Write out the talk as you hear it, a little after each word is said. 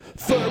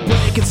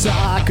breaking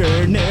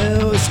soccer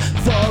news,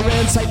 for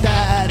insight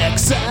that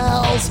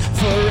excels,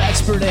 for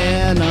expert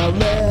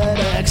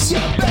analytics. You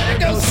better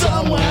go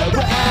somewhere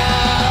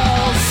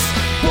else.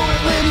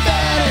 Portland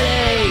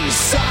Vanity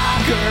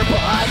Soccer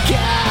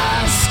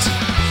Podcast.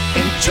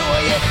 Enjoy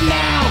it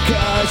now,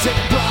 cause it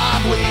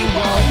probably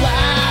won't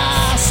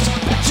last.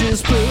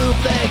 Bitches poop,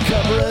 they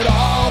cover it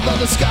all.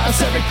 They'll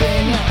discuss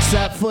everything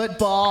except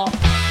football.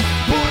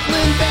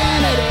 Portland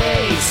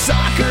Vanity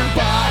Soccer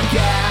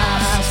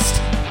Podcast.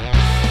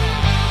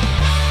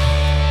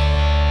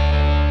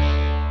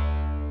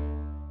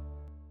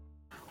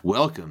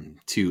 Welcome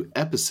to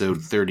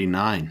episode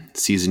 39,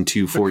 season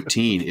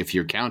 214, if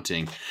you're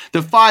counting.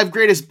 The 5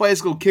 greatest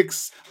bicycle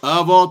kicks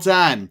of all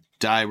time.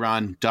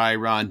 Dairon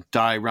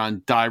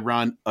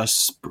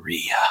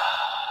Asprilla.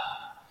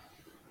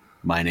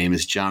 My name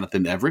is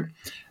Jonathan Everett,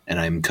 and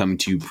I'm coming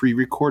to you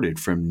pre-recorded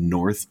from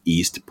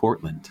Northeast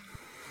Portland.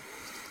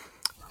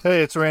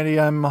 Hey, it's Randy.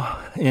 I'm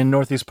in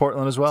Northeast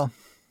Portland as well.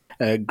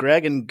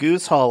 Greg in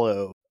Goose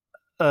Hollow.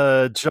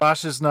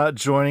 Josh is not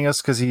joining us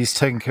because he's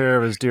taking care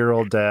of his dear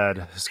old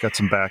dad. He's got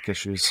some back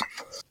issues.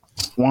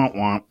 Womp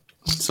womp.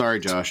 Sorry,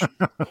 Josh.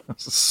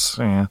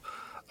 Yeah. I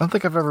don't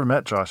think I've ever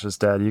met Josh's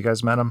dad. You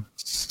guys met him?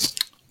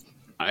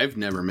 I've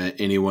never met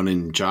anyone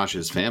in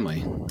Josh's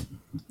family.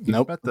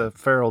 Nope. Met the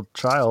feral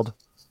child.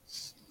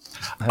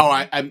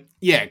 I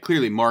yeah,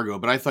 clearly Margot,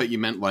 but I thought you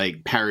meant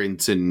like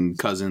parents and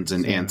cousins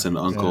and aunts and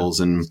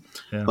uncles and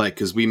like,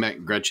 because we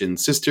met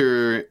Gretchen's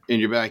sister in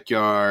your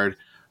backyard.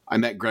 I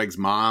met Greg's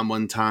mom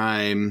one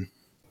time.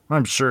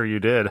 I'm sure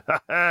you did.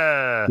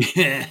 Oh,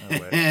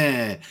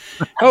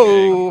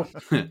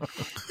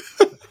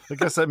 I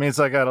guess that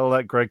means I gotta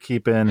let Greg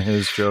keep in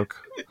his joke.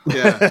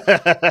 Yeah,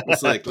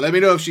 it's like, let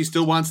me know if she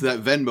still wants that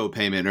Venmo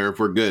payment or if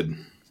we're good.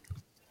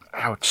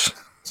 Ouch.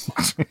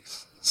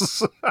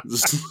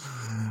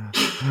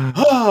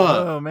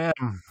 Oh man.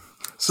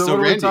 So what are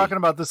Randy, we talking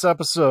about this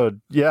episode?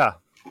 Yeah,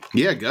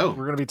 go.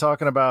 We're going to be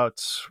talking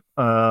about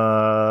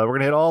we're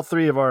going to hit all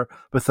 3 of our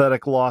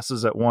pathetic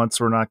losses at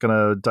once. We're not going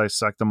to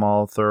dissect them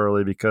all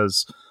thoroughly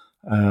because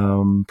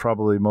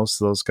probably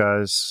most of those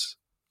guys,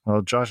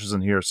 well, Josh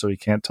isn't here, so he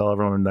can't tell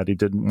everyone that he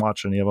didn't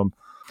watch any of them.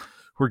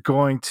 We're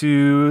going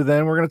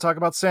to talk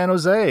about San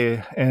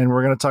Jose, and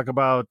we're going to talk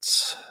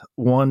about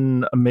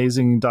one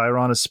amazing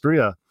Dairon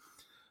Asprilla.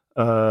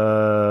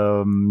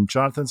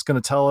 Jonathan's going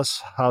to tell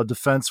us how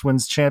defense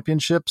wins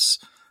championships.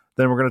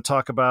 Then we're going to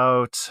talk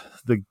about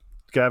the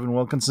Gavin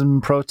Wilkinson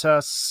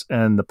protests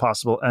and the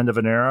possible end of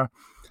an era.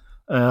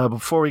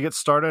 Before we get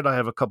started, I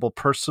have a couple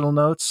personal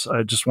notes.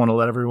 I just want to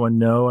let everyone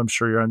know, I'm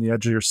sure you're on the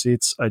edge of your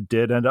seats, I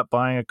did end up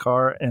buying a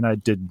car, and I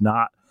did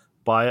not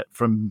buy it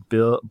from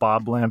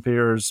Bob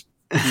Lampier's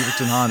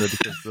Beaverton Honda,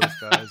 because those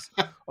guys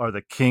are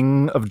the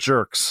king of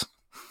jerks.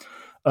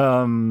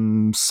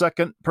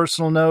 Second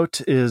personal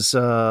note is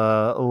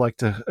I'd like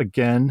to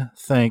again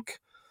thank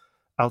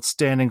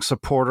outstanding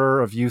supporter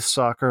of youth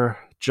soccer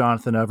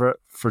Jonathan Everett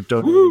for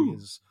donating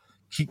his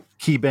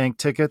KeyBank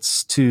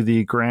tickets to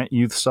the Grant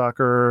Youth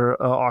Soccer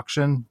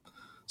auction,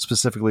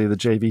 specifically the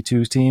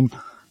JV2 team.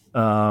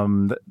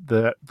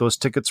 Those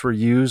tickets were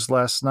used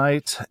last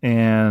night,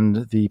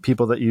 and the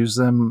people that used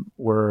them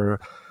were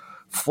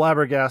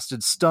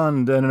flabbergasted,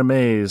 stunned, and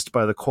amazed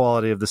by the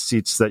quality of the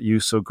seats that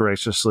you so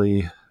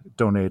graciously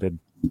donated.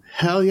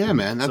 Hell yeah,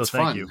 man. That's so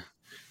thank fun. You.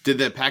 Did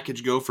that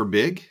package go for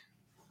big?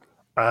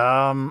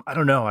 I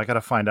don't know. I got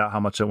to find out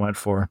how much it went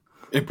for.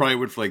 It probably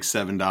went for like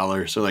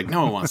 $7. So like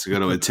no one wants to go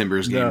to a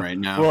Timbers game right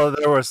now. Well,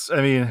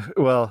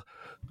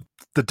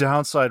 the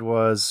downside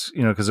was,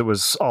 because it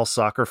was all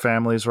soccer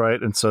families,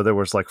 right? And so there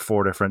was like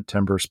 4 different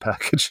Timbers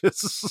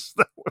packages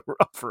that were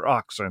up for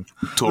auction.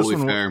 Totally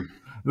fair.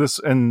 This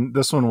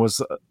one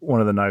was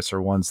one of the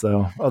nicer ones,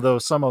 though. Although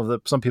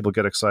some people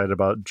get excited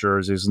about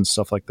jerseys and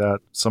stuff like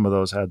that. Some of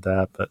those had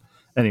that, but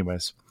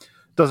anyways,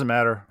 doesn't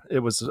matter. It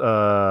was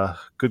a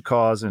good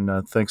cause,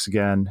 and thanks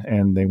again.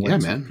 And they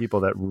went to people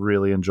that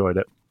really enjoyed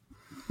it.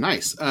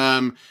 Nice.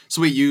 So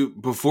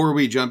wait, before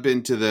we jump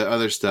into the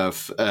other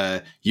stuff,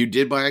 you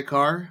did buy a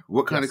car.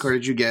 What kind of car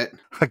did you get?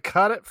 I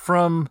got it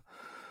from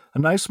a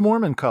nice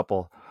Mormon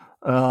couple,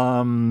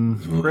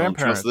 grandparents.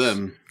 Trust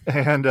them.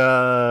 And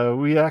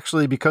we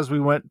actually, because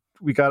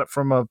we got it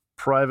from a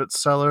private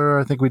seller,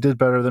 I think we did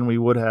better than we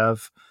would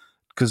have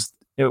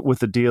with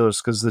the dealers,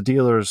 because the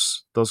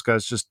dealers, those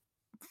guys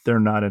they're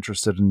not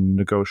interested in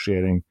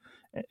negotiating.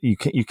 You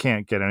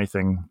can't get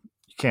anything.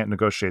 You can't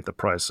negotiate the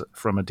price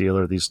from a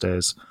dealer these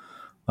days.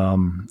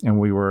 And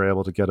we were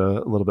able to get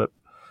a little bit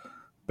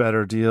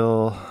better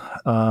deal.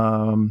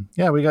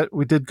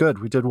 We did good.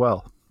 We did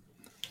well.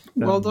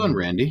 Well done,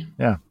 Randy.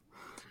 Yeah.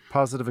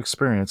 Positive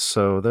experience.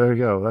 So there you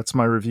go. That's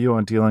my review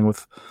on dealing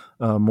with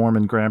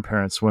Mormon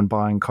grandparents when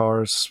buying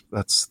cars.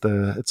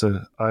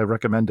 I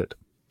recommend it.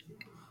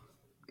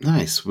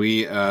 Nice.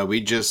 We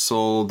just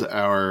sold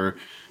our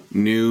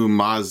new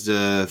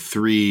Mazda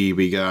 3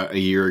 we got a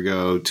year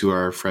ago to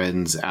our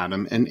friends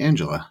Adam and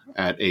Angela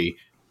at a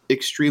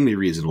extremely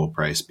reasonable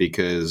price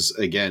because,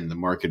 again, the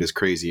market is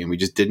crazy and we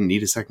just didn't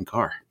need a second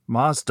car.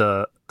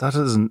 Mazda.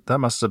 That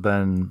must have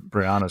been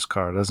Brianna's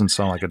car. It doesn't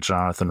sound like a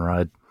Jonathan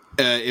ride.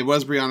 It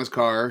was Brianna's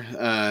car,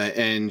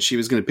 and she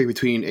was going to pick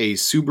between a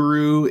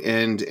Subaru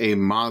and a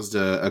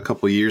Mazda a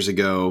couple years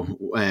ago,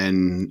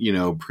 and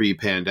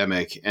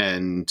pre-pandemic,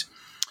 and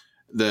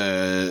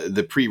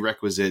the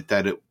prerequisite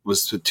that it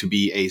was to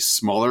be a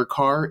smaller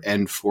car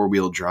and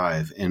 4-wheel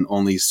drive, and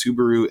only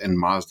Subaru and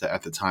Mazda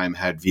at the time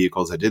had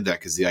vehicles that did that,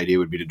 because the idea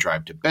would be to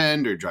drive to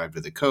Bend or drive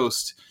to the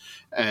coast.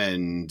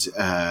 And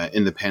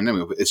in the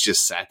pandemic, it's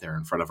just sat there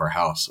in front of our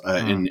house.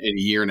 In a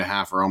year and a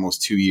half or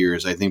almost 2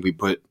 years, I think we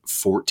put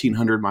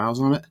 1,400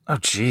 miles on it. Oh,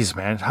 geez,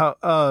 man. How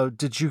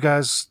did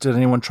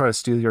anyone try to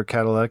steal your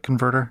catalytic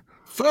converter?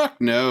 Fuck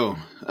no.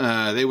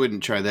 They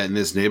wouldn't try that in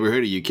this neighborhood.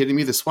 Are you kidding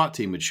me? The SWAT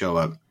team would show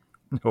up.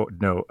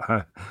 No.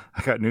 I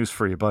got news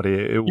for you, buddy.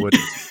 It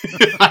wouldn't.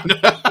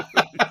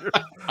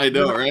 I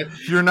know, right?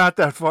 You're not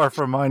that far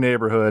from my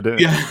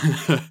neighborhood.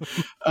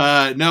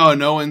 Yeah.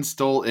 No one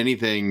stole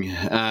anything.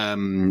 I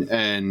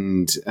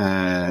mean,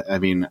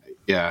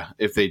 yeah,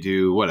 if they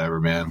do,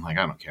 whatever, man. Like,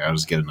 I don't care. I'll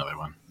just get another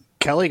one.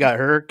 Kelly got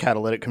her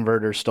catalytic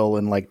converter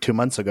stolen like 2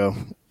 months ago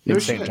in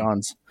St.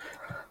 John's.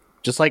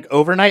 Just like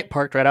overnight,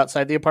 parked right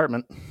outside the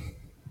apartment.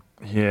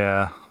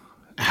 Yeah.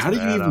 How do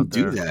you even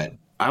do that?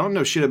 I don't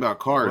know shit about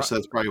cars, so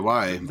that's probably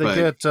why.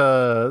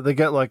 They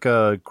get like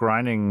a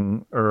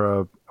grinding or a,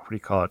 what do you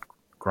call it?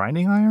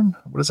 Grinding iron?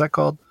 What is that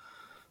called?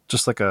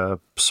 Just like a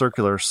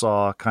circular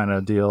saw kind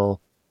of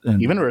deal.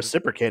 And even a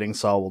reciprocating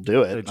saw will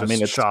do it. They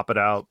just chop it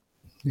out.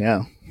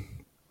 Yeah.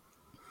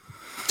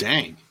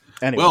 Dang.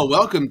 Anyway. Well,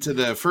 welcome to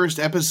the first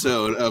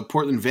episode of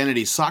Portland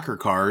Vanity Soccer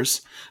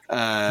Cars.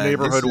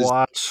 Neighborhood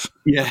watch.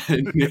 Yeah.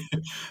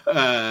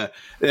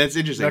 That's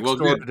interesting. Next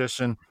door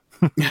edition.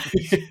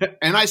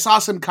 And I saw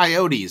some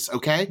coyotes,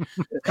 okay?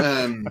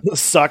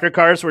 Soccer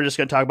cars, we're just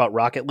going to talk about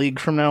Rocket League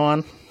from now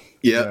on.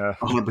 Yeah,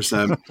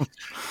 100%.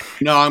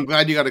 No, I'm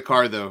glad you got a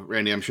car, though,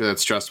 Randy. I'm sure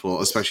that's stressful,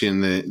 especially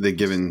in the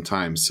given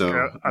time.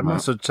 So I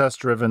must have test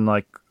driven,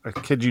 like, I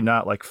kid you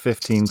not, like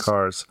 15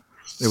 cars.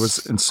 It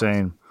was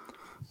insane.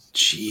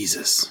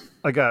 Jesus.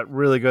 I got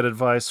really good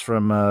advice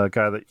from a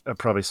guy that I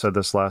probably said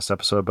this last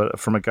episode, but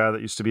from a guy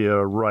that used to be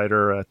a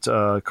writer at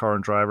Car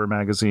and Driver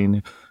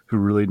magazine who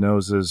really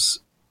knows his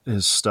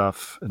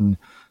stuff. And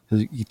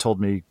he told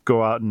me,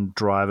 go out and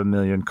drive 1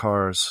 million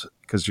cars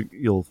because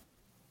you'll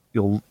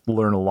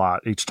learn a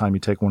lot each time you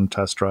take one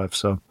test drive.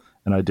 So,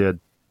 and I did.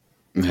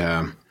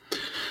 Yeah.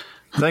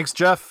 Thanks,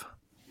 Jeff.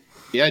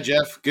 Yeah,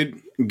 Jeff.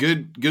 Good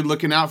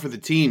looking out for the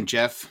team,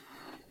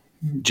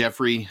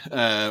 Jeffrey.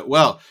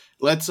 Well,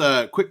 let's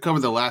quick cover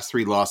the last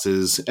 3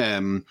 losses.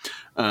 I'm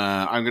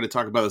going to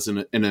talk about this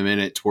in a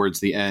minute towards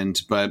the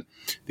end, but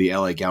the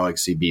LA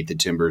Galaxy beat the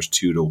Timbers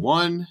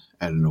 2-1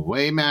 at an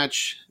away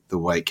match. The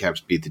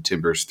Whitecaps beat the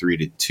Timbers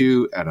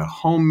 3-2 at a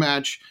home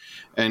match,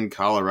 and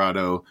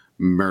Colorado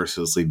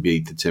mercilessly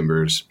beat the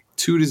Timbers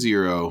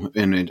 2-0.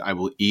 And I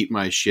will eat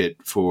my shit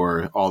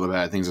for all the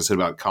bad things I said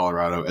about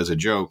Colorado as a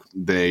joke.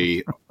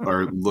 They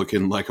are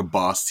looking like a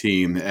boss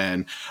team,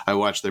 and I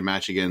watched their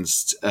match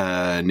against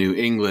New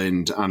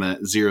England on a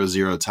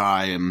 0-0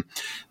 tie, and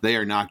they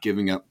are not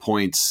giving up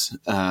points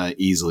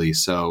easily.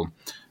 So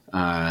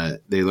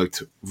they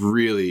looked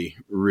really,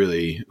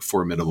 really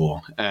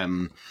formidable.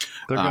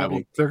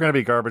 They're gonna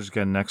be garbage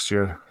again next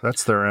year.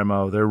 That's their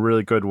MO. They're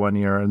really good one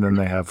year, and then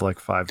they have like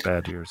 5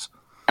 bad years.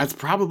 That's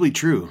probably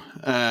true.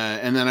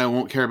 And then I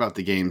won't care about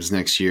the games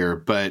next year.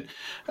 But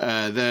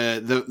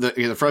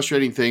the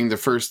frustrating thing, the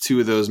first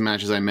 2 of those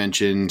matches I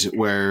mentioned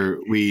where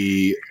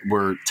we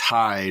were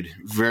tied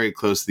very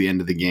close to the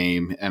end of the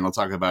game, and I'll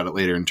talk about it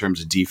later in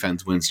terms of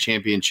defense wins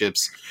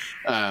championships.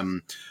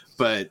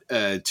 But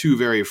 2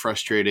 very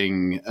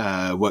frustrating,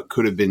 what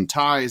could have been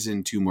ties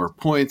and 2 more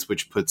points,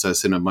 which puts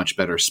us in a much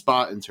better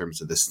spot in terms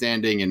of the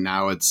standing. And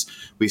now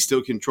we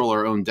still control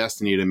our own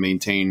destiny to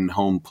maintain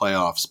home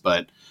playoffs.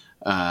 But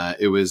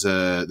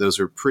those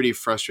were pretty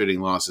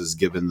frustrating losses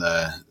given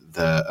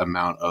the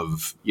amount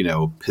of,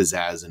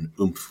 pizzazz and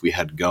oomph we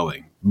had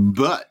going.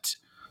 But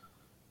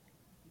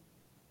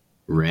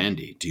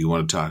Randy, do you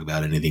want to talk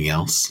about anything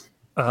else?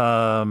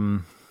 But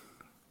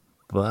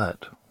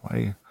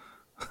why?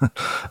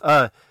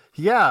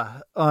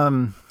 Yeah.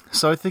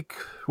 So I think,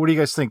 what do you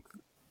guys think?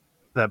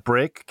 That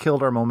break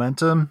killed our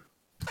momentum?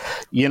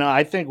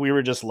 I think we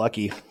were just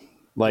lucky.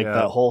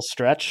 That whole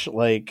stretch,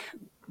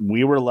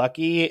 we were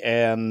lucky,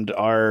 and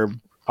our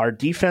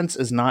defense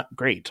is not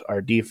great.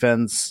 Our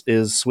defense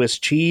is Swiss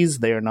cheese.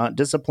 They are not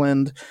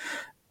disciplined.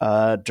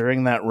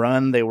 During that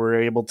run, they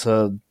were able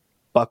to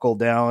buckle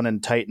down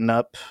and tighten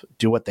up,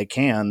 do what they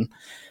can.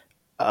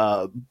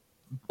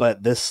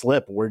 But this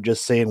slip, we're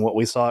just seeing what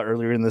we saw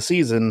earlier in the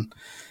season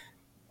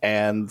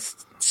and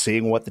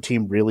seeing what the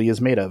team really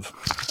is made of.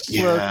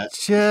 Yeah.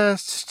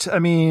 Well,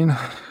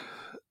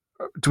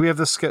 do we have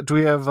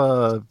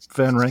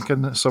Van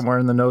Rankin somewhere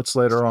in the notes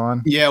later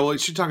on? Yeah, well, we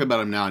should talk about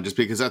him now, just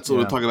because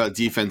we'll talk about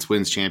defense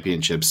wins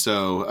championships.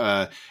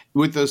 So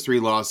with those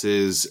 3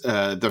 losses,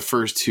 the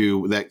first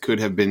 2 that could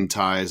have been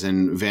ties,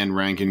 and Van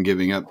Rankin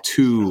giving up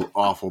 2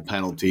 awful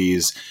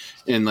penalties,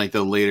 in like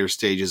the later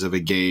stages of a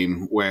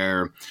game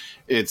where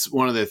it's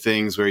one of the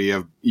things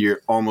where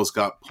you're almost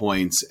got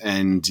points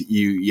and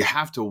you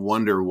have to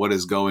wonder what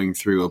is going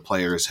through a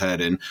player's head.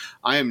 And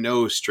I am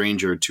no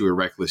stranger to a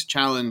reckless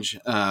challenge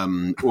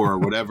or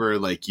whatever.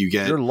 Like you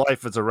get your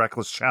life is a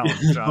reckless challenge,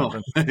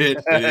 Jonathan.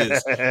 it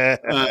is.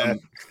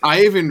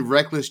 I even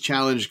reckless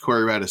challenged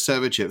Corey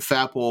Radosevich at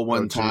Fapple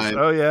one time.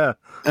 Oh yeah.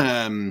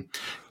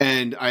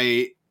 And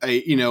I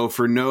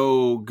for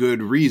no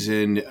good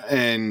reason.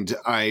 And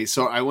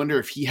so I wonder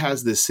if he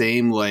has the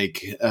same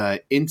like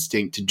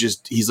instinct to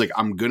just, he's like,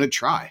 I'm going to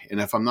try.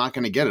 And if I'm not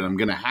going to get it, I'm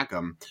going to hack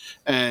him.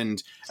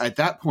 And at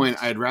that point,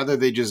 I'd rather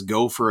they just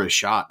go for a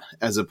shot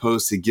as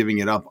opposed to giving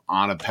it up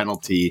on a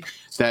penalty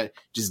that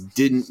just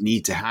didn't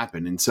need to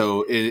happen. And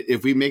so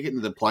if we make it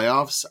into the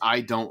playoffs,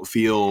 I don't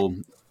feel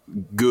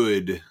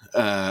good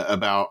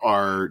about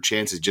our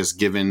chances, just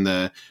given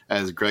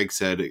as Greg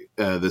said,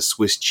 the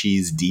Swiss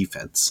cheese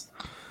defense.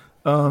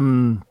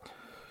 Well,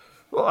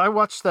 I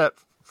watched that,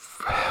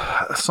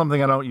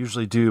 something I don't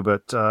usually do,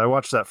 but I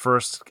watched that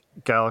first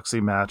Galaxy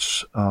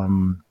match. I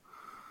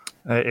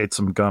ate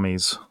some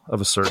gummies of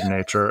a certain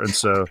nature, and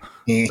so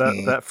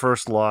that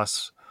first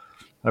loss,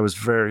 I was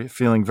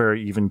feeling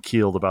very even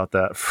keeled about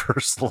that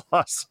first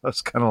loss. I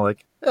was kind of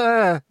like,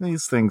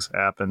 these things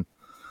happen.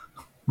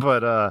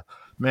 But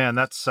man,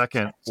 that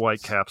second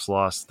Whitecaps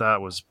loss, that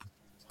was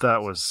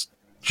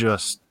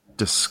just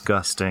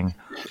disgusting.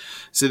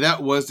 So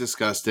that was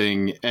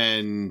disgusting,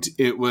 and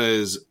it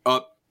was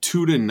up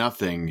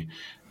 2-0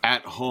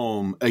 at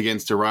home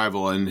against a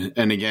rival. And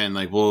again,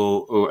 like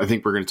I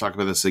think we're going to talk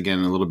about this again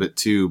in a little bit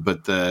too.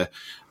 But the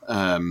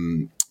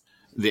end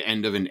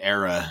of an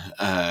era.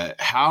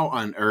 How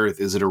on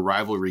earth is it a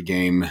rivalry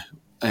game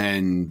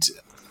and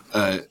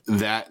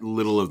that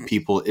little of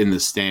people in the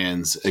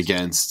stands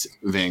against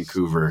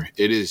Vancouver?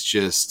 It is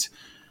just,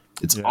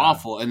 it's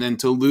awful. And then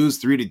to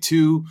lose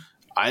 3-2,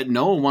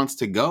 no one wants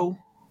to go.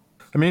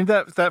 I mean,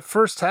 that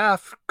first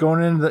half,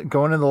 going in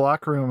the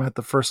locker room at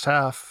the first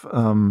half,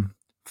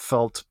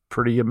 felt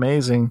pretty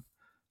amazing.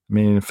 I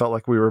mean, it felt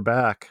like we were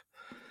back.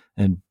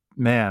 And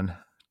man,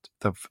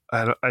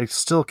 I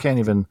still can't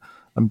even.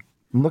 I'm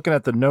looking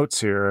at the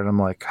notes here, and I'm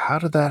like, how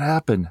did that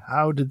happen?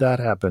 How did that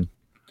happen?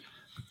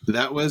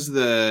 That was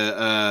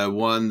the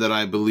one that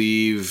I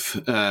believe.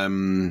 It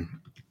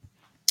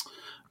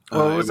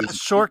was that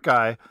short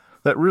guy.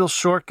 That real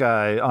short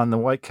guy on the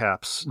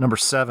Whitecaps, number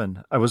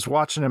 7. I was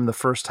watching him the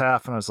first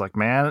half, and I was like,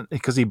 man,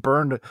 because he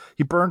burned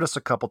us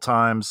a couple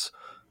times,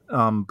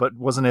 but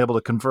wasn't able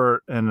to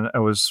convert. And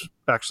I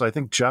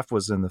think Jeff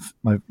was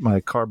my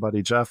car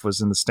buddy Jeff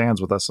was in the stands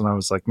with us, and I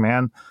was like,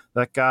 man,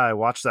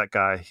 watch that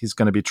guy. He's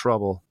going to be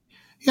trouble.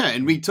 Yeah,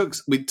 and we took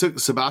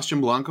Sebastian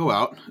Blanco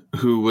out,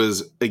 who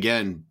was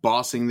again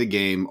bossing the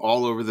game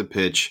all over the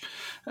pitch,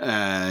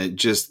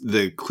 just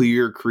the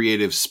clear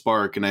creative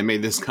spark. And I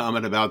made this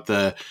comment about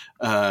the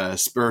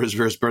Spurs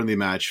versus Burnley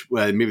match.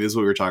 Maybe this is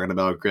what we were talking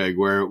about, Greg,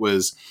 where it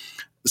was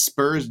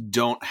Spurs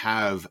don't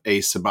have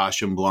a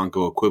Sebastian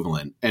Blanco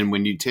equivalent, and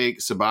when you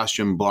take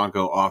Sebastian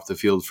Blanco off the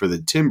field for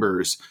the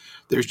Timbers,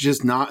 there's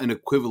just not an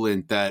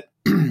equivalent that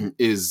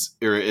is,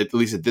 or at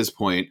least at this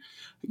point,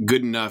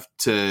 good enough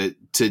to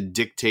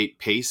dictate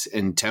pace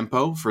and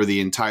tempo for the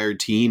entire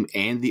team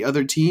and the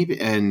other team.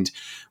 And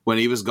when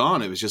he was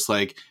gone, it was just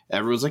like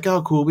everyone's like,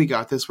 oh cool, we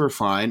got this, we're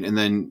fine. And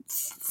then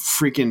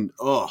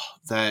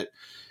that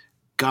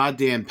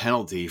goddamn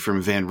penalty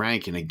from Van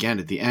Rankin again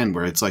at the end,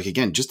 where it's like,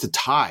 again, just a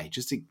tie,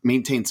 just to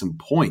maintain some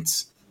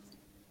points.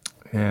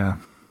 Yeah.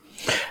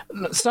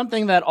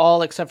 Something that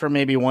all except for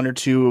maybe one or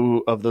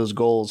two of those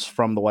goals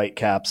from the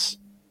Whitecaps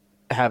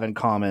have in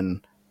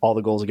common, all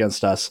the goals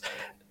against us,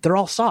 they're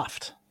all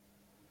soft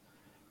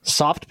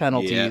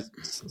penalties. Yeah.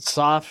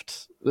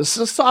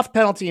 Soft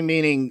penalty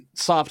meaning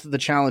soft. The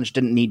challenge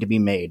didn't need to be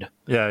made.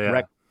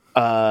 Yeah.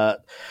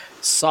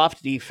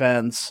 Soft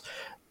defense.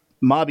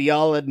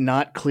 Mabiala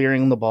not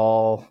clearing the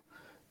ball.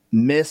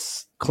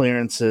 Miss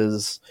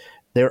clearances.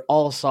 They're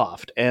all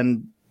soft.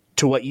 And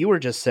to what you were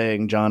just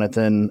saying,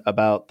 Jonathan,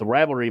 about the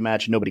rivalry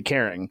match, nobody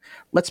caring.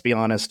 Let's be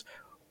honest.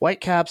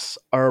 Whitecaps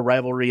are a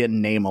rivalry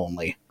in name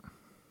only.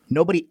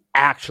 Nobody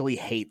actually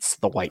hates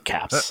the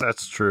Whitecaps.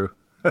 That's true.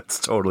 That's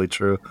totally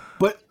true.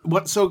 But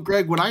so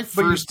Greg, when I first,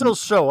 but you still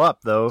show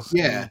up though.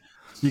 Yeah,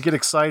 you get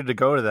excited to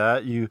go to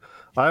that.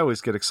 I always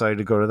get excited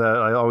to go to that.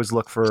 I always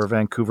look for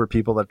Vancouver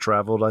people that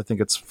traveled. I think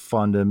it's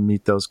fun to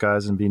meet those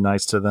guys and be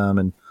nice to them.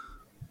 And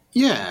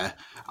yeah,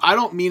 I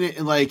don't mean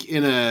it like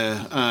in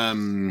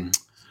a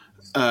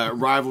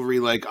rivalry,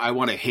 like I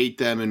want to hate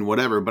them and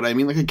whatever. But I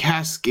mean like a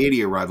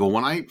Cascadia rival.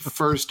 When I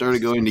first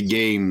started going to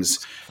games,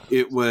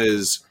 it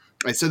was.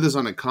 I said this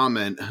on a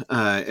comment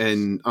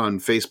and on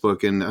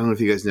Facebook, and I don't know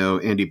if you guys know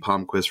Andy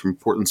Palmquist from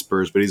Portland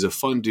Spurs, but he's a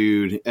fun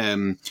dude.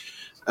 And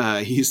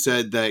He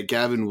said that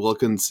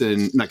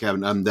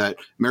that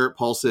Merritt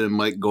Paulson and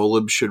Mike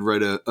Golub should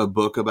write a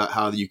book about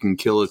how you can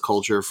kill a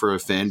culture for a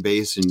fan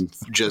base in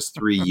just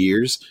 3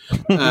 years.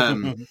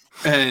 But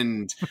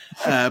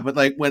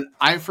like when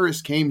I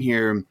first came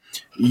here,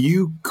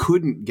 you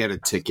couldn't get a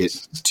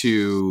ticket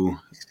to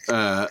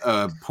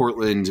a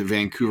Portland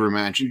Vancouver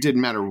match. It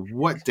didn't matter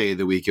what day of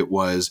the week it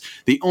was.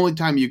 The only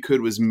time you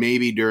could was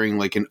maybe during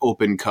like an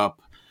Open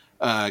Cup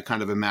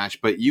kind of a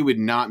match, but you would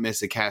not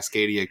miss a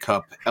Cascadia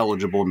Cup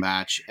eligible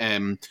match.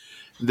 And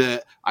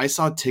I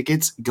saw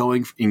tickets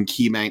going in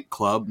KeyBank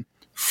Club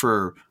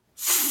for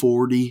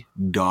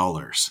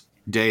 $40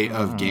 day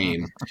of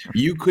game.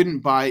 You couldn't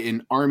buy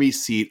an Army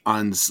seat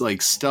on like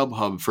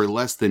StubHub for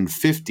less than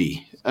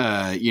 50,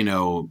 8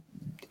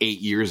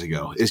 years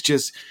ago.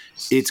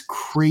 It's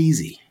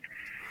crazy.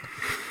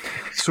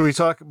 So we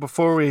talk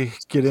before we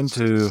get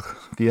into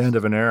the end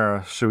of an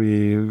era. Should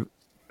we?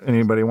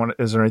 Anybody want?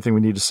 Is there anything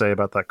we need to say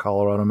about that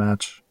Colorado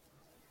match?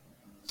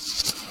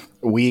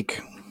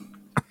 Weak.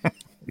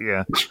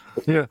 Yeah.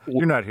 You're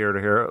not here to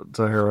hear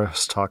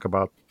us talk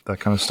about that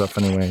kind of stuff,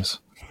 anyways.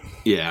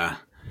 Yeah.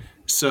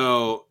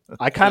 So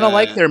I kind of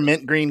like their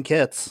mint green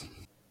kits.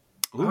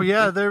 Oh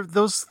yeah, they're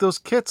those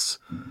kits.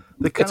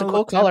 They kind It's a of cool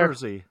look color.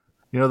 timbersy.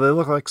 They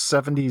look like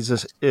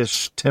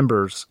 70s-ish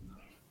timbers.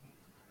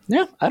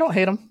 Yeah, I don't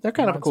hate them. They're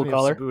kind of a cool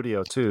color.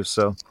 Subudio too.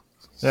 So,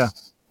 yeah.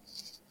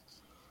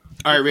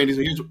 All right, Randy.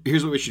 So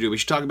here's what we should do. We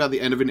should talk about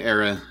the end of an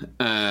era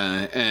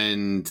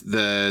and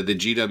the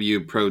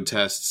GW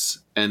protests,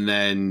 and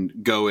then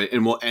go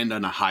and we'll end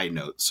on a high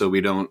note, so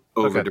we don't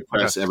over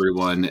depress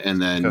everyone.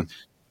 And then,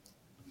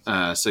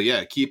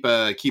 keep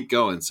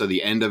going. So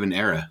the end of an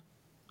era.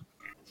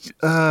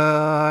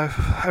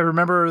 I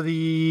remember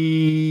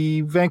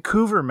the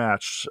Vancouver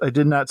match. I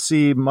did not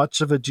see much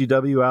of a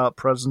GW out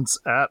presence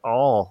at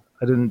all.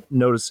 I didn't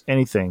notice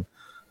anything.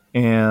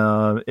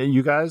 And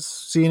you guys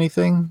see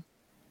anything?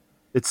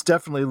 It's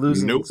definitely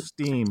losing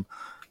steam.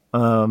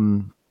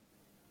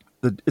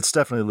 It's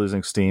definitely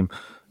losing steam.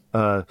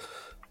 I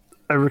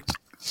don't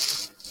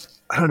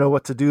know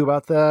what to do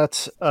about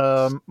that.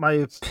 My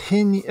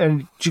opinion. And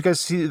did you guys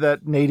see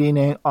that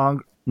Nadine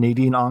Unger?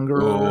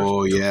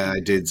 Oh yeah,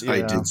 I did. Yeah.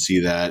 I did see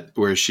that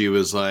where she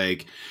was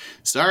like,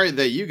 "Sorry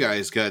that you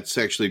guys got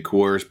sexually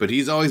coerced, but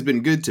he's always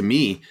been good to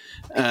me."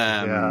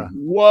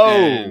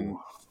 Whoa.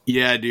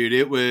 Yeah, dude,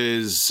 it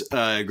was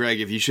Greg.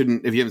 If you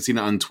haven't seen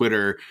it on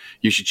Twitter,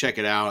 you should check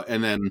it out.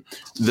 And then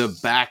the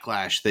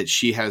backlash that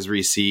she has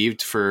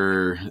received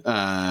for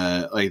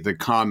like the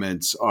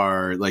comments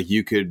are like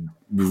you could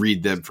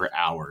read them for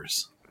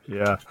hours.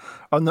 Yeah.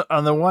 On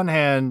the one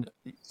hand,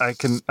 I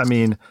kind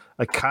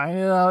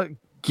of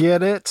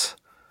get it,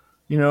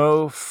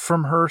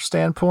 from her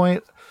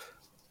standpoint,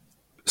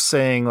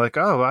 saying like,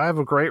 "Oh, I have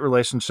a great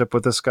relationship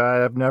with this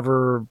guy. I've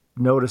never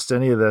noticed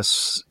any of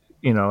this."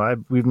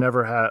 I've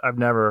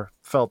never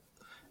felt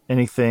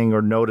anything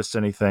or noticed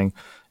anything,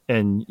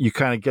 and you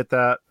kind of get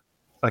that.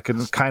 I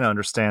can kind of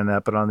understand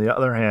that, but on the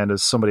other hand,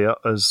 as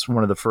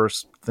one of the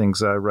first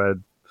things I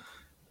read,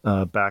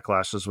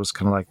 backlashes was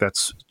kind of like,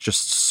 that's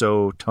just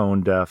so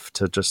tone deaf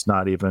to just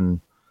not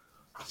even.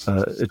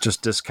 It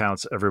just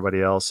discounts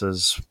everybody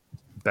else's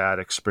bad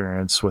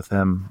experience with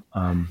him.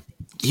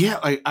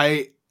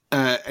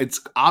 It's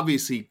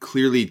obviously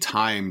clearly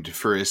timed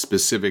for a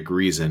specific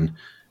reason.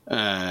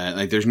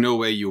 There's no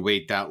way you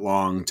wait that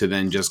long to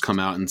then just come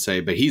out and say,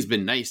 but he's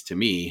been nice to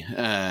me.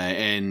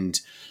 And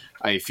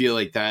I feel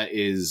like that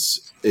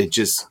is, it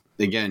just,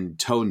 again,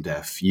 tone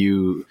deaf.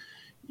 You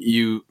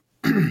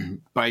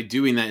by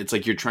doing that, it's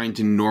like you're trying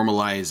to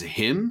normalize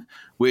him,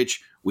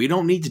 which we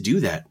don't need to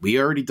do that. We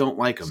already don't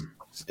like him.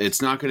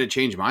 It's not going to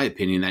change my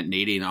opinion that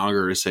Nadine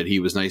Auger said he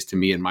was nice to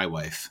me and my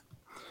wife.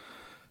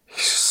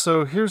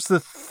 So here's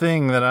the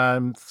thing that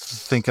I'm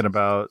thinking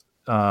about.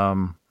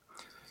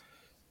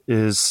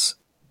 Is,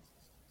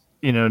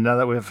 now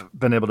that we've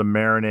been able to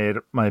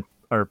marinate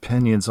our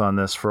opinions on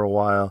this for a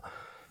while,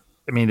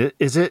 I mean,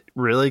 is it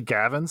really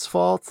Gavin's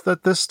fault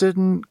that this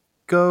didn't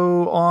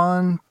go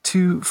on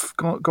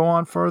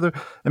further?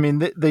 I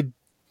mean,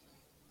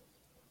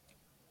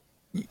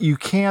 you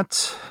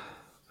can't.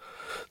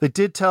 They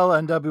did tell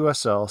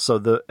NWSL, so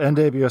the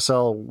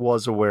NWSL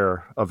was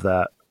aware of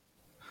that.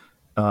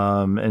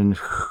 And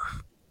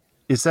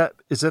is that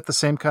the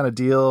same kind of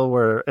deal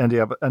where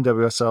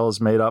NWSL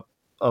is made up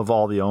of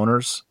all the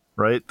owners,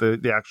 right?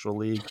 The actual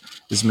league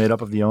is made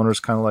up of the owners,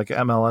 kind of like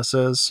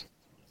MLS is.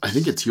 I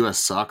think it's U.S.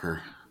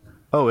 Soccer.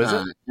 Oh, is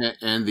it?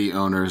 And the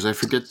owners. I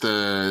forget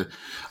I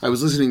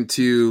was listening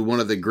to one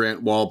of the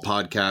Grant Wall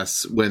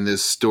podcasts when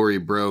this story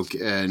broke,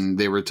 and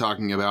they were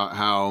talking about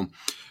how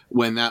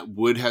when that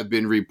would have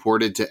been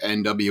reported to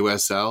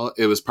NWSL,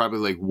 it was probably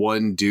like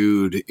one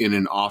dude in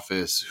an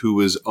office who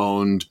was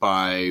owned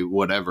by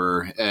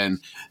whatever. And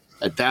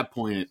at that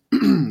point,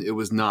 it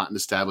was not an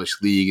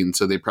established league. And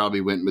so they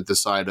probably went with the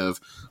side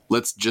of,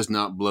 let's just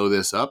not blow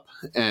this up.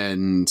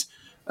 And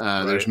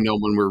there's no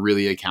one we're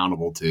really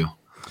accountable to.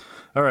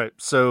 All right.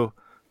 So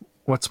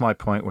what's my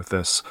point with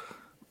this?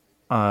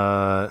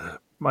 My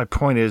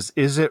point is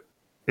it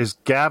is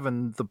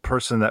Gavin the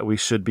person that we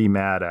should be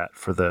mad at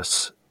for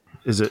this?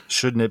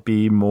 Shouldn't it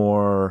be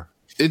more?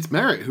 It's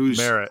Merritt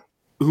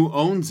who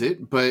owns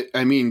it, but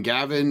I mean,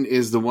 Gavin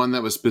is the one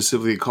that was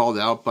specifically called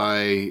out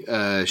by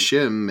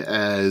Shim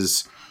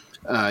as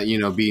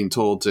being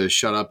told to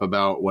shut up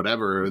about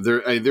whatever.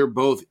 They're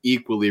both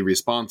equally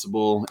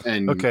responsible,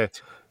 and okay.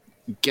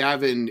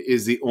 Gavin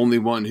is the only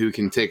one who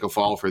can take a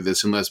fall for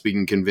this unless we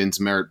can convince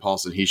Merritt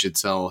Paulson he should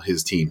sell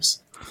his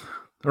teams.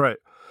 All right.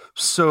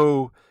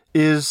 So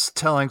is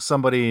telling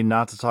somebody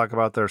not to talk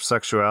about their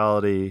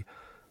sexuality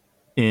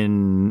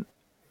in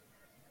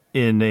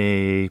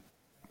a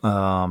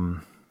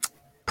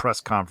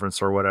press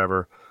conference or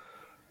whatever,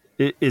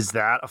 is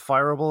that a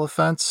fireable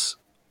offense?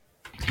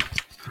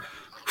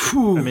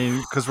 Whew. I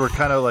mean, because we're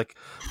kind of like,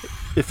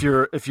 if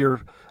you're,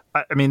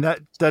 I mean,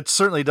 that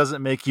certainly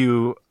doesn't make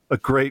you a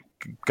great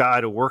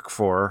guy to work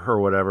for or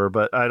whatever,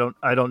 but I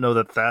don't know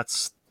that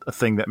that's a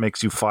thing that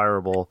makes you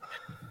fireable.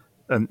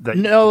 And that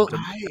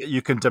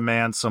you can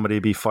demand somebody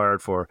be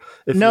fired for.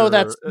 That's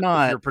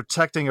not. If you're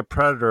protecting a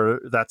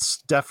predator,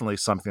 that's definitely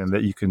something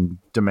that you can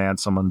demand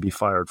someone be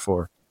fired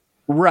for.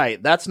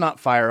 Right. That's not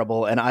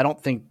fireable. And I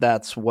don't think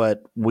that's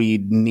what we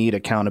need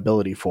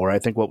accountability for. I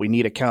think what we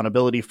need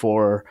accountability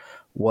for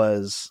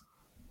was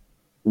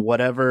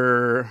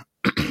whatever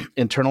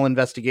internal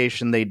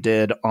investigation they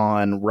did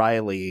on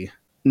Riley,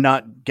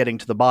 not getting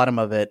to the bottom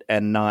of it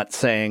and not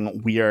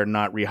saying we are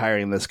not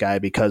rehiring this guy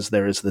because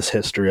there is this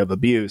history of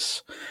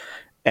abuse,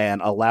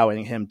 and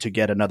allowing him to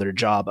get another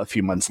job a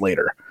few months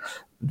later.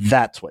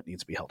 That's what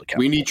needs to be held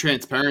accountable. We need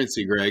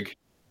transparency, Greg.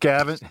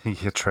 Gavin,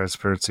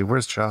 transparency.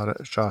 Where's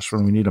Josh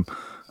when we need him?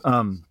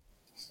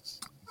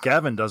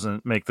 Gavin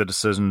doesn't make the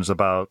decisions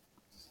about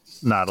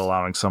not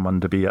allowing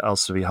someone to be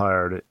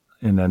hired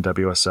in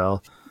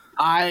NWSL.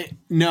 I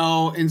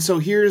know, and so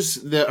here's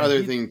the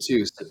other thing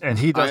too. And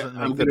he doesn't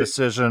make the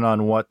decision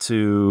on what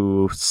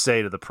to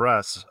say to the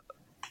press.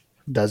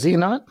 Does he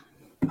not?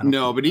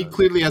 No, but he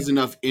clearly has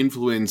enough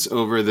influence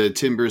over the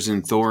Timbers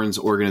and Thorns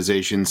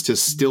organizations to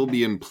still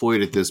be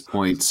employed at this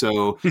point.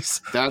 So he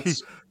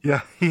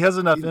has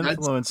enough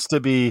influence to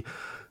be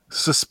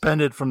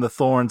suspended from the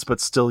Thorns,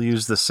 but still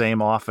use the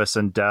same office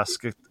and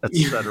desk, et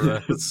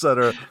cetera, to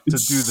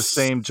do the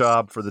same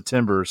job for the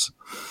Timbers.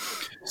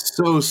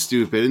 So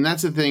stupid. And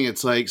that's the thing.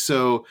 It's like,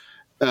 so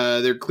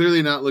they're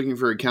clearly not looking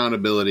for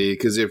accountability,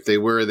 because if they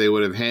were, they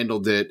would have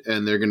handled it,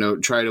 and they're going to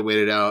try to wait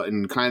it out.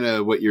 And kind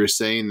of what you're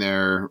saying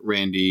there,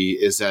 Randy,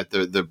 is that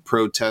the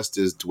protest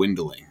is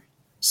dwindling.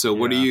 So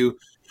what do you,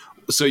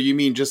 so you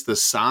mean just the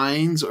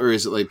signs, or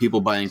is it like people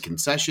buying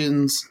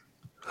concessions?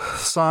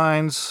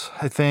 Signs,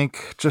 I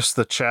think, just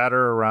the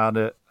chatter around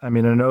it. I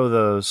mean, I know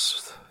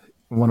those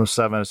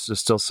 107 is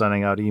still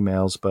sending out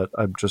emails, but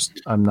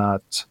I'm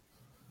not.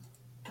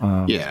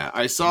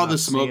 I saw the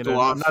smoke go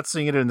off. I'm not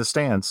seeing it in the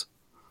stands.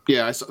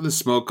 Yeah, I saw the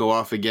smoke go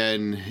off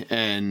again,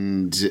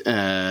 and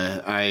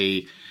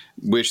I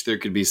wish there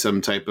could be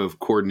some type of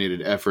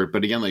coordinated effort.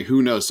 But again, like,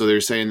 who knows? So they're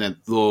saying that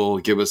they'll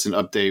give us an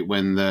update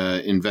when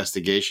the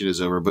investigation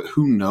is over, but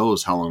who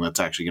knows how long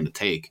that's actually going to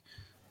take?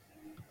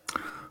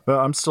 Well,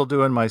 I'm still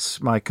doing my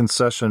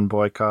concession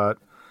boycott,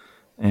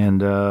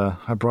 and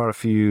I brought a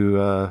few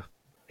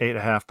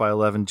 8.5 by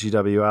 11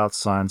 GW out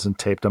signs and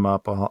taped them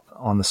up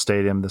on the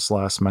stadium this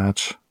last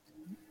match.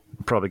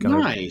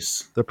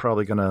 Nice. They're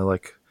probably gonna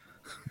like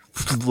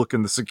look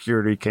in the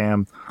security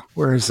cam.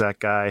 Where is that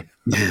guy?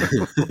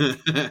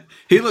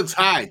 He looks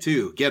high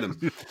too. Get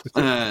him.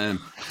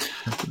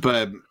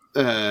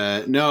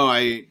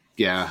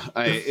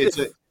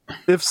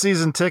 If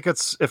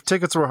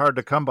tickets were hard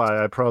to come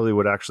by, I probably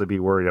would actually be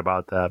worried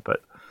about that.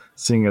 But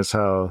seeing as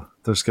how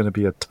there's going to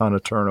be a ton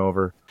of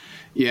turnover.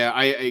 Yeah,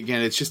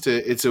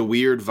 it's a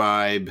weird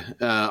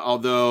vibe.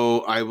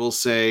 Although I will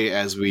say,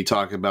 as we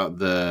talk about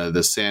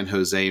the San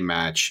Jose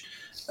match,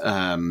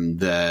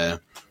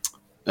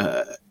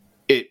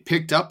 it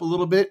picked up a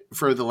little bit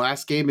for the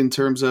last game in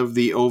terms of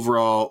the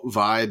overall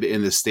vibe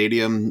in the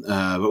stadium.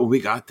 But when we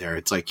got there,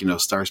 it's like,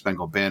 Star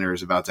Spangled Banner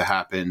is about to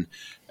happen,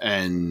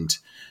 and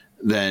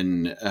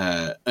then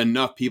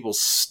enough people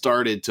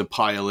started to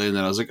pile in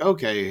that I was like,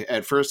 okay,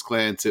 at first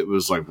glance, it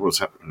was like, what's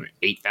happening?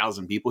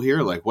 8,000 people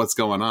here? Like, what's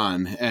going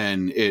on?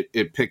 And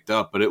it picked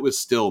up, but it was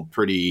still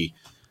pretty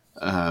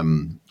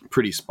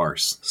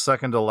sparse.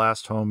 Second to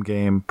last home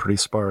game, pretty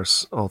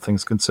sparse, all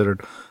things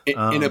considered. In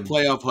a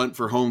playoff hunt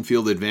for home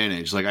field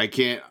advantage. Like,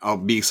 I'll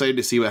be excited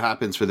to see what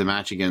happens for the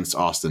match against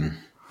Austin.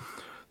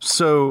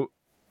 So,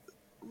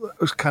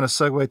 kind of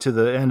segue to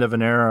the end of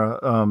an era,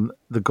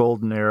 the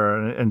golden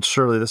era, and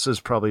surely this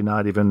is probably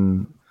not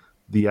even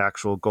the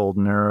actual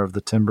golden era of the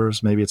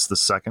Timbers. Maybe it's the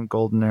second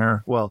golden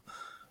era. Well,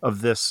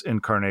 of this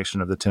incarnation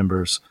of the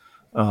Timbers.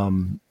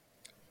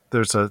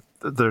 There's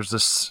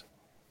this.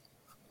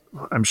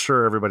 I'm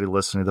sure everybody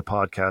listening to the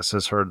podcast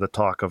has heard the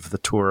talk of the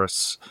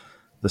tourists,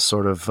 the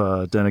sort of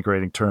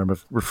denigrating term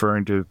of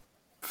referring to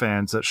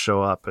fans that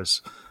show up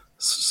as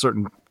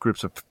certain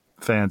groups of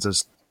fans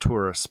as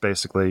tourists,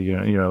 basically.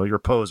 You know, you're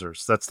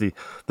posers. That's the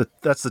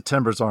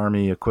Timbers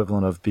Army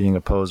equivalent of being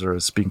a poser,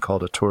 is being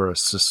called a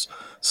tourist. Just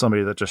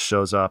somebody that just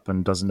shows up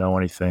and doesn't know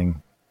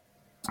anything.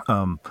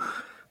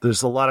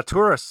 There's a lot of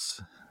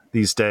tourists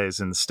these days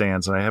in the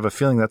stands, and I have a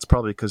feeling that's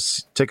probably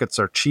because tickets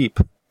are cheap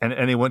and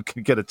anyone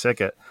can get a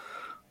ticket.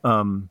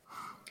 When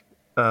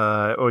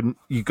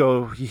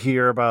you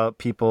hear about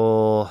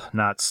people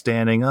not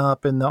standing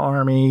up in the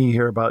Army, you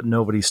hear about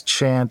nobody's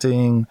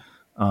chanting.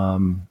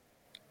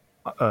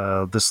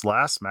 This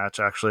last match,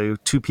 actually,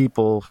 2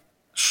 people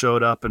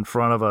showed up in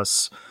front of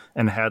us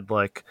and had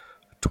like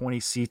 20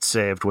 seats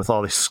saved with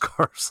all these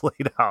scarves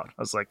laid out.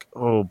 I was like,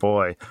 oh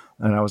boy.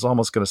 And I was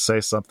almost going to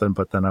say something,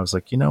 but then I was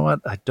like, you know what?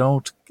 I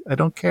don't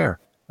care.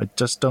 I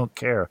just don't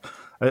care.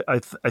 I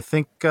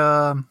think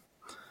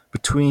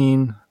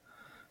between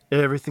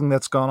everything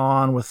that's gone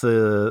on with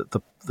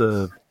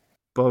the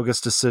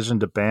bogus decision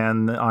to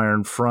ban the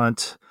Iron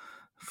Front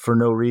for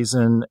no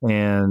reason,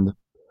 and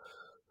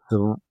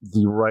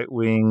the right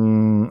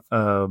wing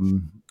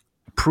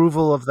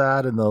approval of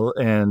that,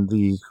 and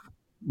the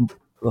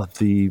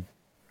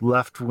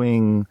left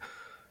wing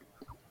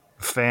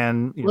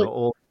fan,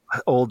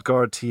 old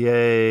guard TA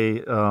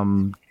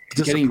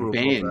getting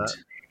banned.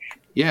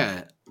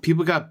 Yeah,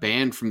 people got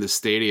banned from the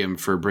stadium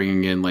for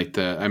bringing in I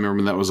remember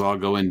when that was all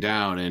going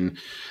down, and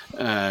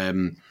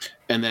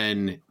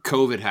then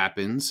COVID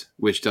happens,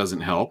 which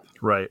doesn't help.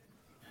 Right.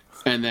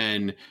 And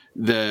then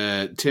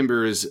the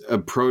Timbers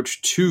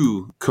approach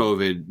to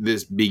COVID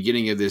this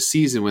beginning of this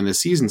season, when the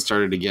season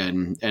started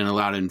again, and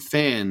allowed in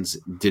fans,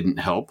 didn't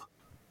help.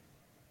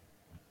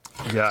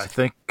 Yeah, I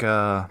think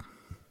it's...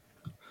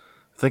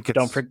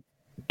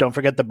 Don't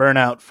forget the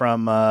burnout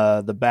from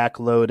the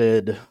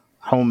backloaded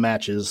home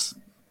matches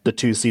the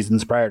 2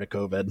 seasons prior to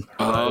COVID.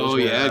 Oh,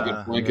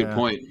 yeah. Good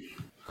point.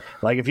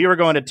 Like, if you were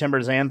going to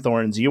Timbers and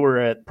Thorns, you were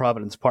at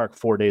Providence Park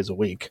 4 days a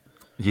week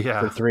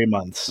for 3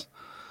 months.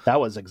 That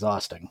was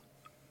exhausting.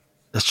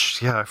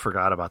 I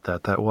forgot about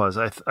that. That was.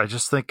 I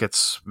just think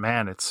it's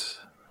the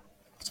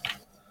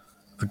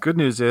good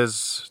news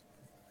is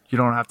you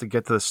don't have to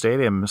get to the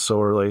stadium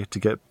so early to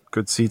get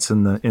good seats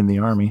in the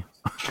Army.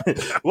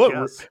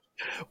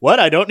 What?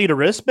 I don't need a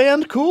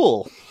wristband?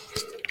 Cool.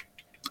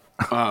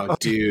 Oh,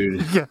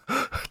 dude. Yeah.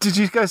 Did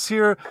you guys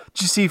hear?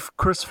 Did you see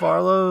Chris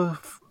Farlow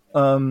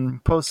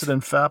posted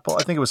in Fatball?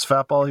 I think it was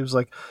Fatball. He was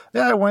like,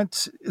 "Yeah, I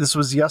went. This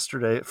was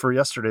yesterday for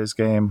yesterday's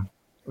game.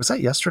 Was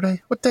that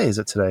yesterday? What day is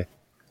it today?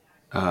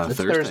 It's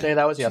Thursday.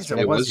 That was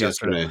yesterday. It was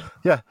yesterday.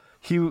 Yeah."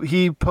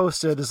 He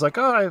posted, is like,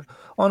 oh, I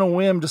on a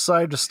whim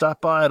decided to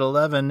stop by at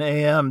 11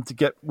 a.m. to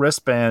get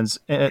wristbands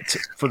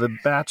for the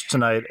match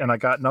tonight, and I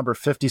got number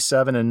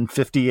 57 and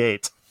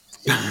 58.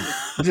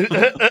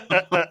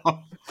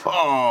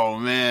 Oh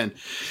man!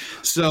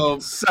 So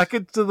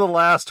second to the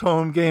last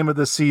home game of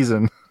the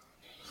season.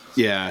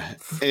 Yeah.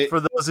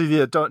 For those of you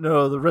that don't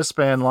know, the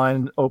wristband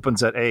line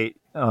opens at 8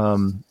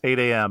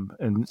 a.m.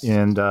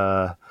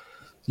 and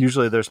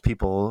usually there's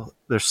people.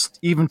 There's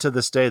even to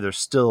this day there's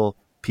still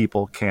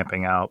people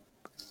camping out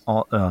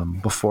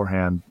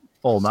beforehand.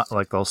 Not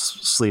like they'll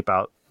sleep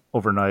out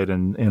overnight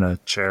in a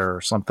chair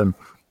or something.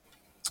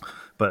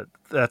 But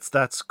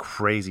that's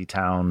crazy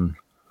town.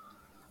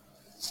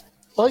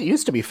 Well, it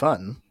used to be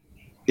fun.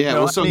 Yeah. No,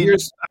 well, so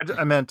here's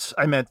I meant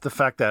the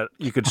fact that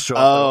you could show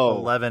up at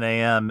 11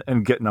 a.m.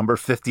 and get number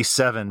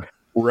 57.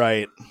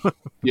 Right.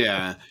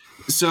 Yeah.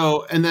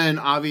 So, and then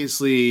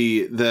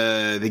obviously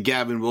the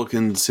Gavin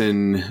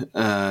Wilkinson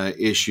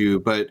issue,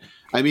 but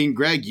I mean,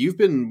 Greg, you've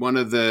been one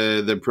of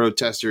the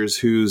protesters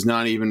who's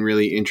not even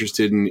really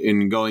interested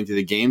in going to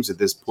the games at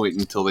this point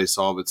until they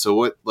solve it.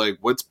 So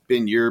what's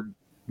been your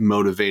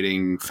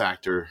motivating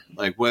factor?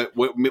 Like what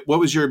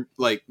was your,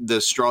 the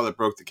straw that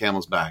broke the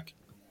camel's back?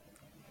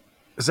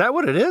 Is that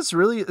what it is?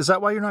 Really? Is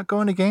that why you're not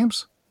going to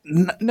games?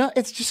 No,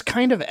 it's just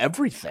kind of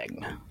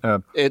everything.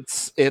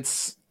 It's so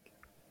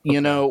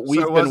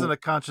it wasn't a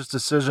conscious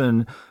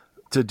decision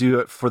to do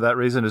it for that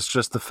reason. It's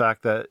just the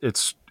fact that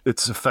it's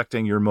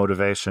affecting your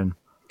motivation.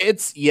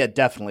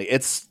 Definitely.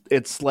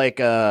 It's like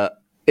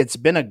it's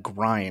been a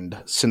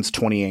grind since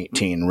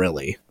 2018,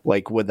 really.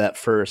 Like with that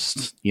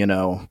first,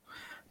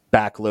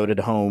 backloaded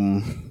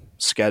home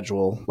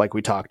schedule, like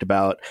we talked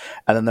about,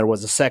 and then there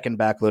was a second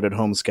backloaded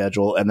home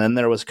schedule, and then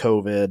there was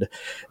COVID,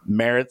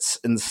 Merritt's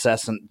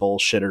incessant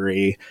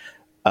bullshittery,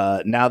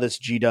 now this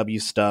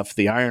GW stuff,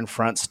 the Iron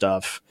Front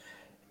stuff.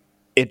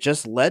 It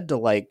just led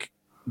to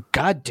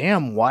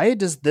goddamn, why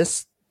does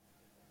this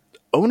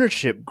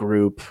ownership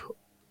group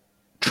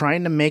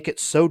trying to make it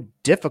so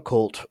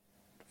difficult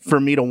for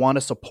me to want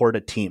to support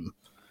a team?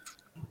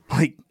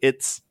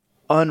 It's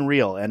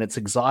unreal and it's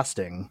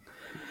exhausting.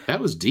 That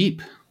was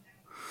deep.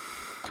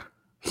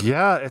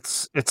 Yeah,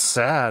 it's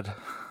sad.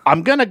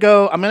 I'm gonna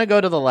go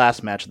to the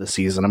last match of the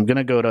season. I'm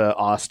gonna go to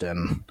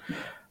Austin,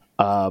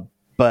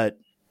 but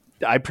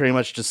I pretty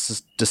much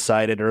just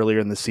decided earlier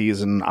in the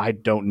season I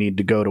don't need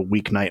to go to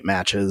weeknight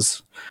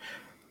matches.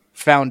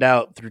 Found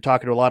out through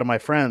talking to a lot of my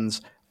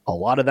friends, a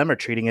lot of them are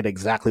treating it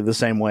exactly the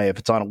same way. If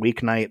it's on a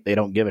weeknight, they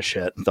don't give a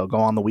shit. They'll go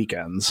on the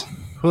weekends.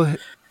 Well,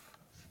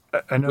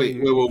 I know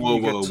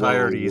you get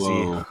tired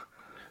easy.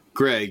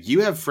 Greg,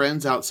 you have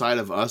friends outside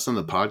of us on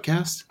the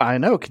podcast? I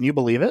know. Can you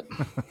believe it?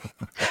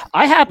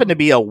 I happen to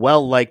be a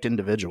well-liked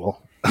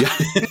individual.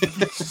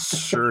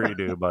 Sure you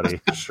do,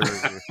 buddy. Sure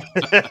you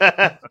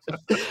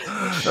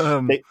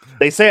do.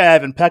 They say I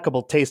have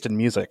impeccable taste in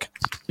music.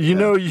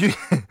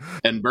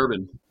 And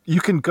bourbon.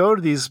 You can go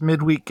to these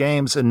midweek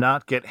games and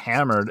not get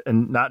hammered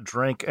and not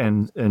drink,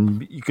 and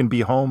you can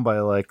be home by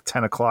like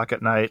 10 o'clock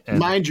at night. And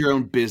mind your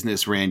own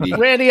business, Randy.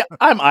 Randy,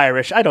 I'm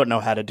Irish. I don't know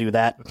how to do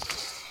that.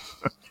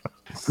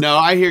 No,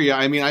 I hear you.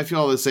 I mean, I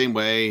feel the same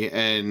way,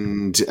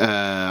 and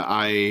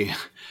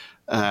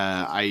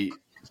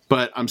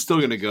but I'm still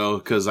going to go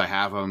because I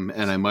have them,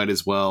 and I might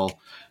as well,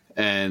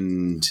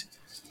 and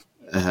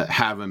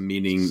have them,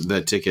 meaning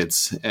the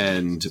tickets,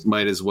 and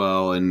might as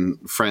well, and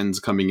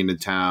friends coming into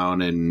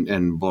town,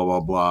 and blah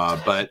blah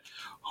blah. But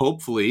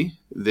hopefully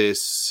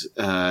this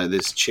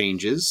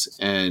changes,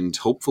 and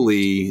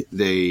hopefully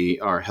they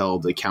are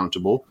held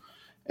accountable.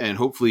 And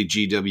hopefully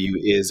GW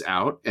is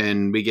out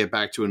and we get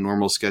back to a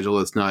normal schedule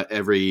that's not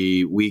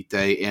every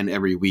weekday and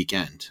every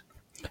weekend.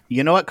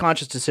 You know what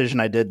conscious decision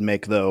I did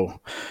make,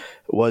 though,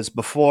 was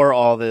before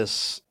all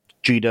this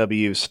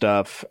GW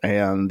stuff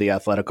and the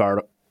athletic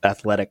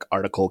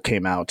article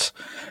came out,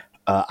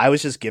 I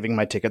was just giving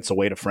my tickets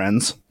away to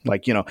friends.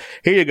 Like, here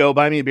you go,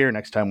 buy me a beer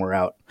next time we're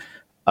out.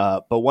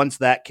 But once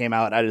that came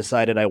out, I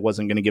decided I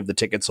wasn't going to give the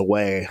tickets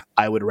away.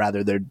 I would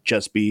rather there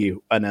just be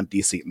an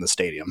empty seat in the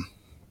stadium.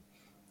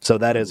 So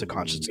that is a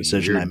conscious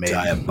decision I made.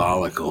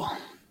 Diabolical.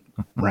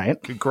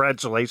 Right?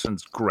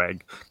 Congratulations,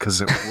 Greg, because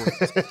it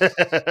worked.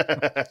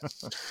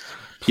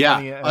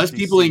 Yeah, us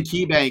people in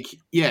KeyBank,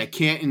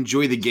 can't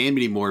enjoy the game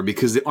anymore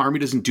because the Army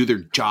doesn't do their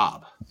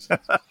job.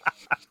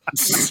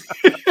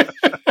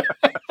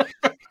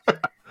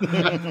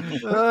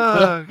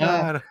 Oh,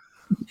 God.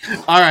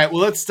 All right,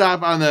 well, let's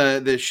stop on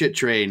the shit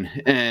train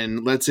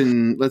and let's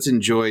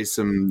enjoy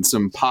some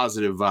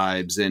positive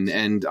vibes and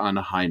end on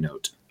a high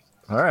note.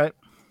 All right.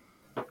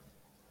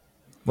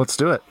 Let's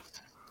do it.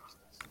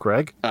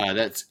 Greg?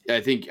 I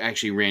think,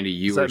 actually, Randy,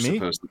 you were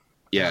supposed to.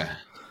 Yeah.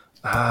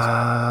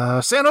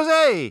 San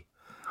Jose!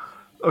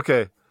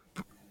 Okay.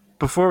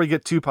 Before we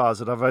get too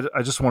positive,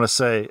 I just want to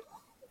say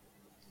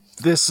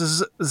this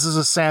is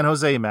a San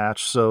Jose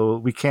match, so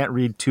we can't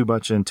read too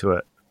much into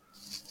it.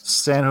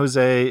 San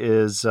Jose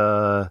is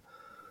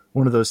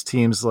one of those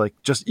teams, like,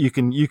 just you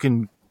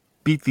can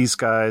beat these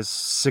guys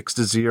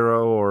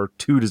 6-0 or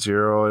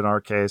 2-0 in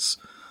our case,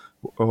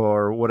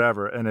 or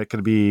whatever, and it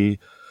could be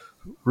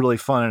really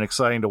fun and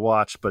exciting to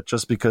watch. But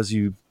just because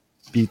you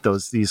beat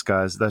these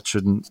guys, that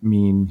shouldn't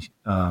mean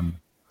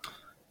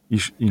you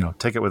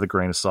take it with a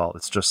grain of salt.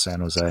 It's just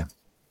San Jose.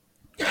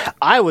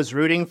 I was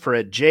rooting for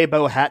a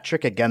J-Bo hat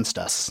trick against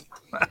us.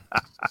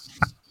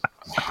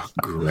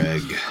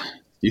 Greg,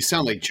 you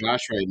sound like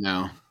Josh right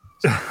now.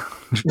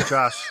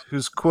 Josh,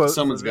 whose quote?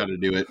 Someone's got to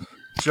do it.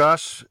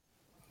 Josh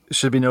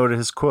should be noted.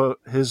 His quote,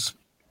 his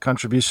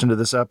contribution to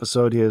this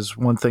episode, he has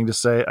one thing to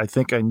say: I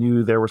think I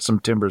knew there were some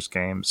Timbers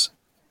games.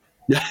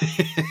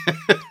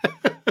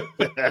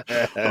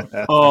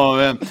 Oh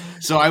man!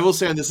 So I will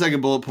say on the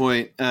second bullet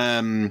point,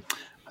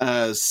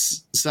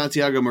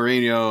 Santiago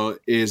Moreno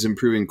is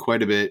improving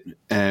quite a bit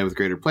with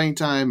greater playing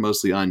time,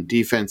 mostly on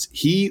defense.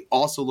 He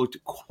also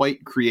looked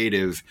quite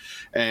creative,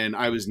 and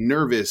I was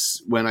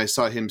nervous when I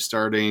saw him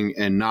starting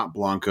and not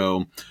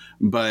Blanco.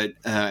 But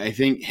I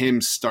think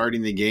him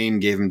starting the game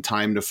gave him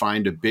time to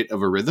find a bit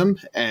of a rhythm,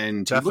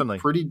 and definitely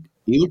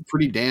he looked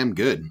pretty damn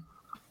good.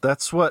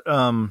 That's what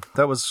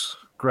that was.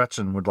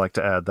 Gretchen would like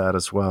to add that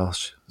as well.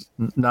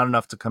 Not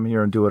enough to come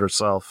here and do it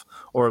herself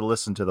or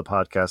listen to the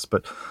podcast,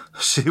 but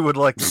she would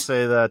like to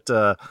say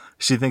that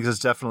she thinks it's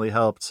definitely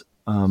helped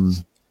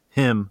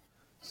him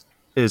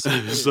is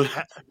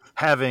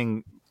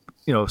having,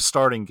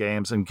 starting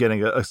games and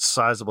getting a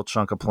sizable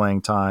chunk of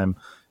playing time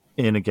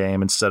in a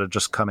game instead of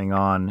just coming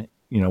on,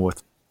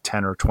 with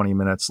 10 or 20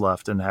 minutes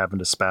left and having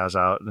to spaz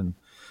out. And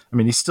I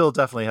mean, he still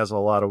definitely has a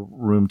lot of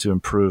room to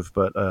improve,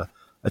 but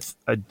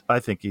I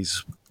think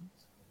he's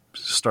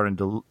starting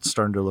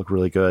to look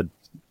really good.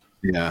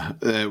 Yeah,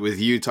 with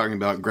you talking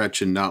about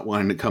Gretchen not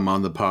wanting to come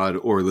on the pod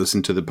or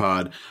listen to the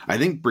pod, I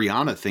think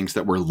Brianna thinks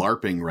that we're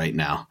LARPing right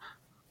now.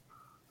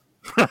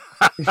 Yeah.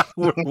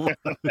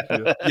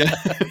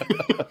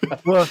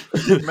 Well,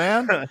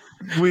 man,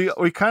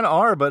 we kind of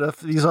are, but if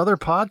these other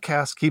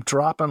podcasts keep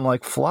dropping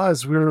like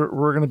flies, we're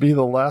going to be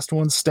the last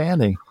ones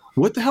standing.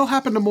 What the hell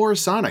happened to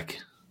Morrisonic?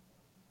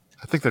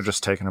 I think they're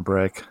just taking a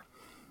break.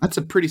 That's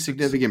a pretty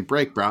significant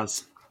break,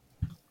 bros.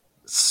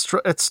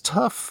 It's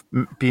tough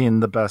being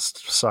the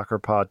best soccer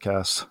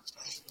podcast.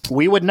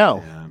 We would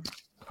know. Yeah.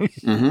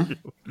 Mm-hmm.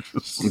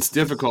 It's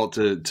difficult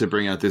to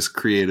bring out this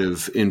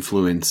creative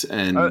influence,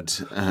 and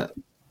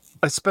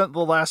I spent the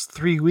last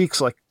 3 weeks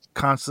like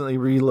constantly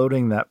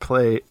reloading that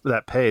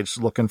page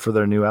looking for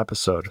their new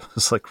episode.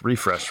 It's like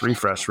refresh. Well,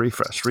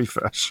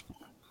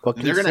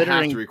 they're going to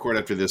have to record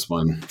after this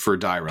one for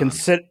Dairon.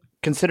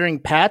 Considering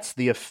Pat's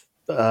the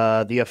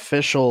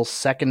official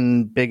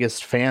second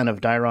biggest fan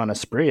of Dairon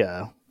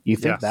Asprilla, you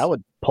think that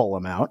would pull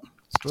him out.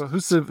 Well,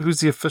 who's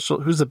the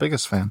official? Who's the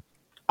biggest fan?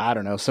 I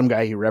don't know. Some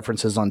guy he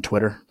references on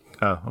Twitter.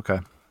 Oh, okay.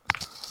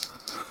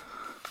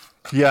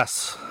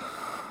 Yes.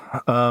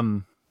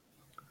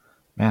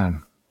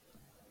 Man,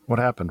 what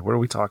happened? What are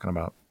we talking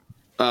about?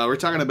 We're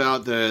talking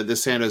about the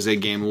San Jose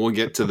game. We'll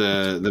get to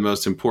the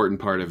most important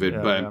part of it,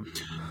 but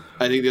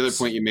I think the other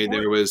point you made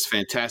there was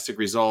fantastic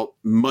result,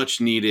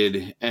 much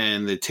needed,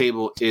 and the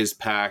table is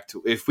packed.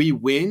 If we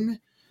win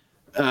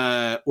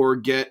or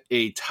get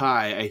a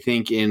tie, I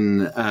think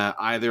in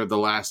either of the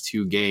last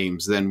two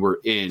games, then we're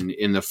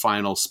in the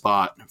final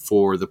spot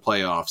for the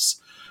playoffs.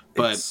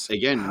 But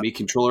again, we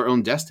control our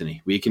own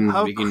destiny. We can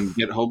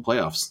get home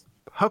playoffs.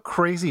 How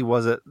crazy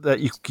was it that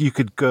you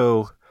could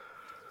go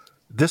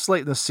this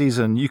late in the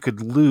season? You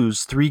could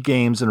lose 3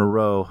 games in a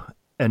row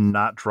and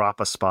not drop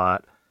a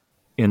spot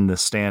in the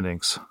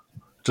standings.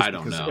 Just I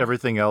don't because know.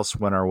 Everything else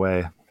went our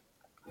way.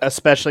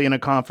 Especially in a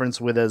conference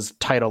with as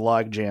tight a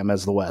logjam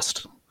as the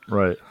West.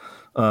 Right.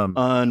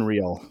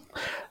 Unreal.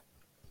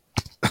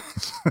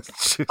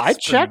 I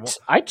checked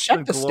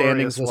the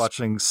standings.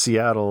 Watching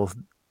Seattle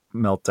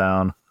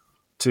meltdown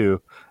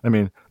too. I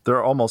mean,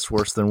 they're almost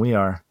worse than we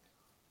are.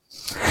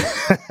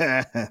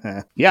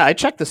 Yeah, I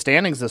checked the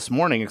standings this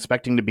morning,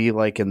 expecting to be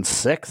like in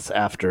 6th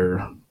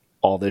after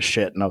all this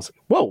shit, and I was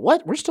like, "Whoa,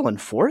 what? We're still in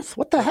 4th?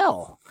 What the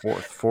hell?"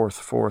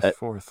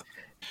 Fourth.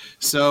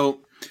 So,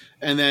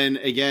 and then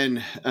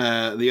again,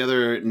 the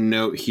other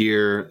note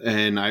here,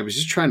 and I was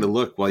just trying to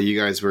look while you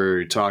guys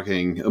were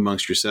talking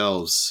amongst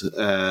yourselves,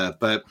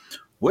 but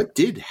what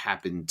did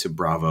happen to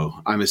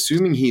Bravo? I'm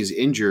assuming he's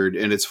injured,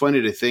 and it's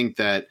funny to think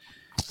that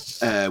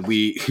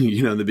we,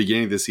 in the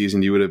beginning of the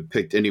season, you would have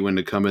picked anyone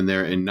to come in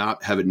there and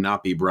not have it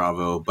not be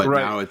Bravo, but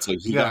now it's like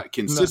he got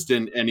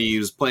consistent and he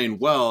was playing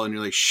well, and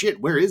you're like, shit,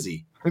 where is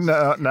he?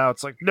 Now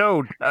it's like,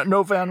 no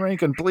Van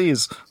Rankin,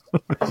 please.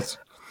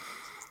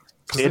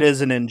 It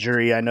is an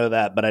injury, I know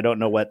that, but I don't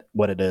know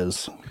what it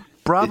is.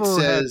 Bravo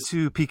had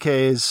 2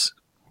 PKs.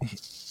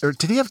 Or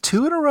did he have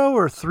 2 in a row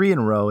or 3 in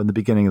a row in the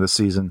beginning of the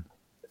season?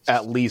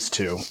 At least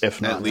 2,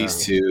 if not at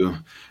least 2.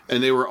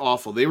 And they were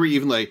awful. They were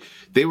even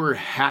they were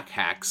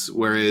hacks,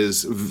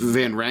 whereas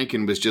Van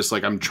Rankin was just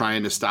like, I'm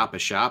trying to stop a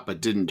shot,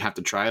 but didn't have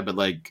to try. But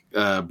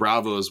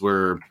Bravos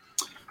were,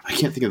 I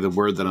can't think of the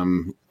word that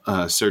I'm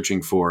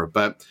searching for,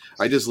 but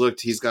I just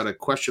looked. He's got a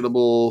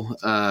questionable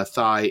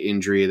thigh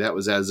injury. That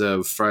was as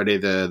of Friday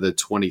the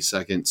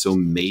 22nd. So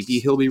maybe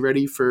he'll be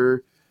ready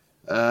for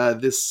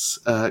this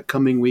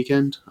coming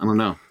weekend. I don't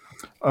know.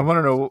 I want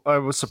to know. I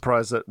was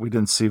surprised that we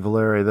didn't see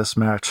Valeri this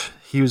match.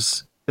 He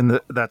was in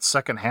that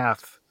second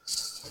half.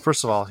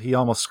 First of all, he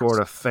almost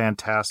scored a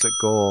fantastic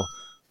goal.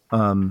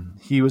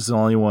 He was the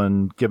only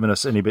one giving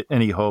us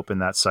any hope in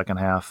that second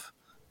half,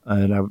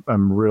 and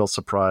I'm real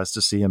surprised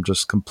to see him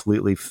just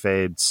completely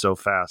fade so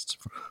fast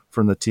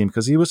from the team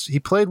because he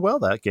played well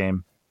that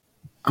game.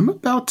 I'm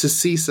about to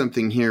see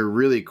something here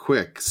really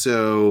quick.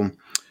 So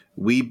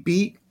we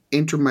beat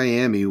Inter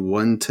Miami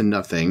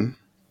 1-0.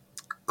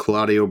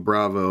 Claudio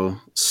Bravo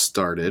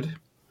started,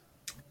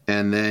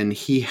 and then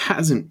he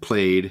hasn't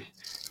played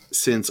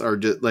since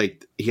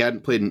he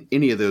hadn't played in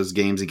any of those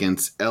games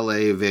against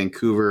LA,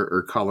 Vancouver,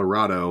 or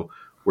Colorado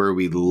where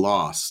we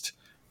lost.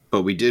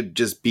 But we did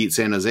just beat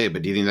San Jose.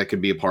 But do you think that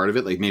could be a part of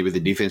it? Like maybe the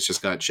defense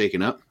just got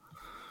shaken up?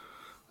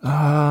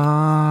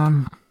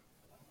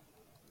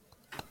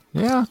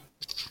 Yeah.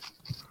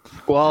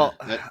 Well,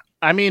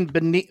 I mean,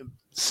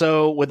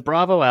 so with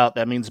Bravo out,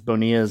 that means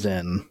Bonilla's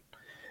in.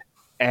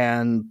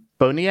 And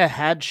Bonilla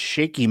had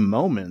shaky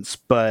moments,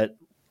 but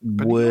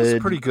he was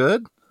pretty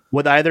good.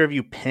 Would either of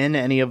you pin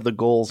any of the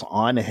goals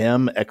on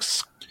him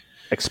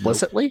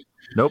explicitly?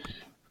 Nope.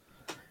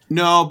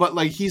 No, but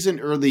he's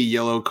an early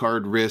yellow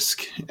card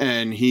risk,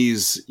 and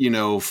he's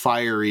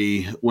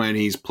fiery when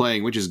he's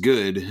playing, which is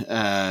good.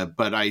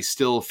 But I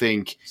still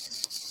think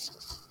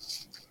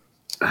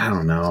I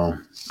don't know.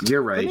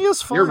 You're right.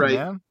 Bonilla's fine, You're right.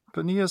 man.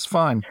 Bonilla's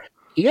fine.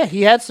 Yeah,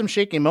 he had some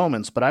shaky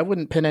moments, but I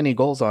wouldn't pin any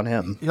goals on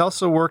him. He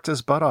also worked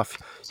his butt off.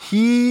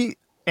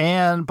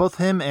 Both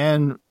him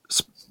and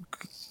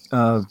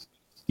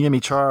Jimmy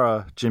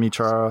Chara,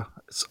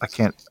 I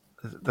can't,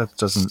 that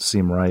doesn't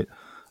seem right.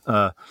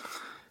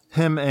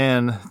 Him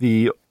and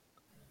the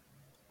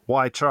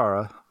Y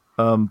Chara,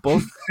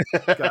 both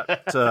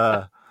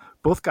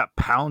got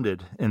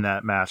pounded in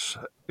that match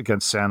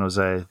against San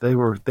Jose. They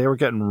were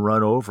getting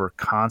run over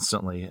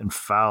constantly and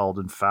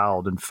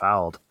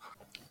fouled.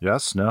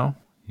 Yes, no?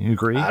 You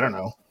agree? I don't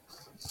know.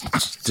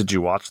 Did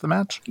you watch the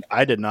match?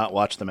 I did not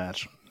watch the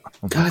match.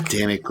 God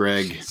damn it,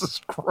 Greg.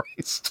 Jesus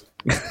Christ.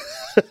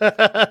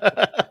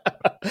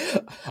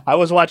 I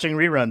was watching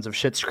reruns of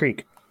Schitt's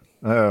Creek.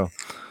 Oh.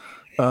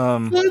 You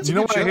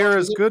know what I hear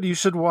is good? You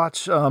should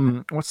watch,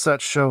 what's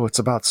that show? It's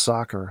about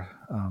soccer.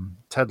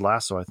 Ted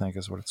Lasso, I think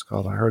is what it's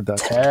called. I heard that.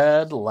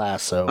 Ted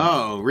Lasso.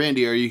 Oh,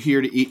 Randy, are you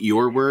here to eat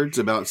your words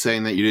about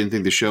saying that you didn't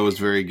think the show was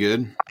very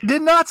good? I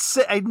did not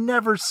say. I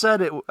never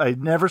said it. I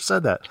never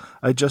said that.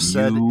 I just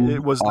said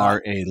it was. You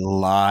are a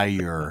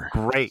liar.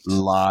 Great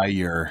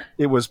Liar.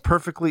 It was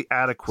perfectly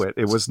adequate.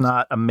 It was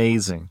not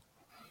amazing.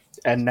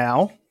 And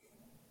now?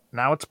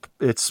 Now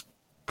it's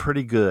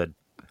pretty good.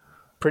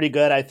 Pretty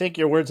good. I think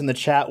your words in the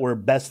chat were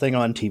best thing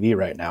on TV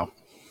right now.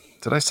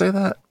 Did I say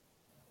that?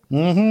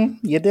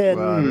 Mm-hmm. You did.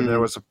 There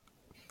was a.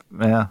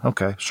 Yeah.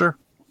 Okay. Sure.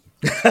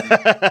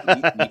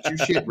 Eat your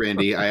shit,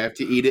 Randy. I have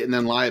to eat it and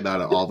then lie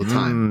about it all the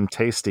time.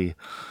 Tasty.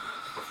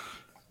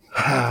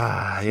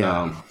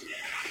 Yeah.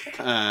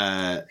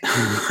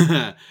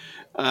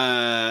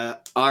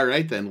 All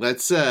right then.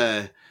 Let's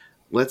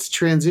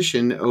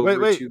transition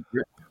over to.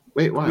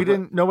 Wait, why?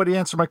 Nobody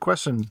answered my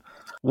question.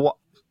 What?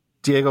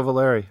 Diego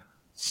Valeri.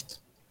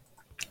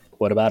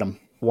 What about him?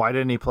 Why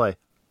didn't he play?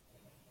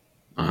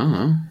 I don't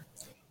know.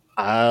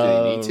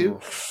 Did he need to?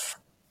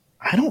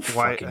 I don't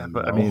fucking know.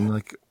 But I mean,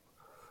 like,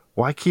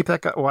 why keep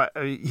that guy? Why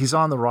he's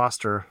on the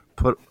roster?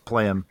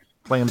 Play him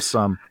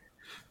some.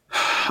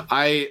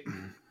 He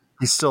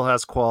still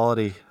has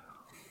quality.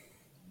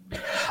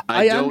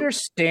 I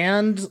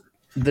understand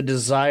the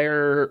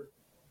desire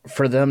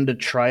for them to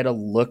try to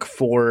look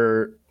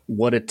for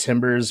what a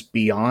Timbers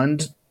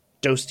beyond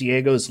Dos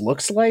Diegos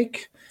looks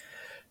like,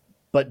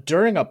 but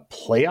during a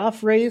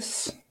playoff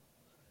race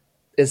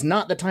is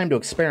not the time to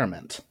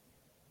experiment.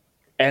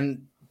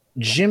 And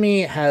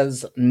Jimmy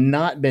has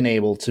not been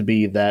able to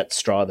be that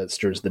straw that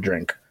stirs the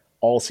drink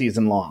all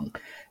season long.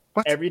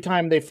 What? Every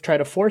time they've tried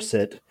to force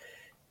it,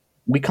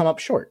 we come up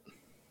short.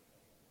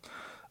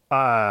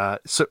 So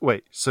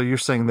you're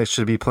saying they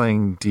should be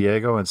playing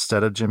Diego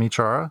instead of Jimmy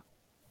Chara?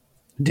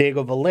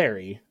 Diego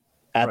Valeri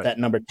at that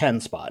number 10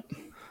 spot.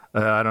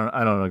 I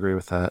don't agree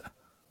with that.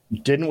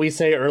 Didn't we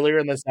say earlier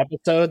in this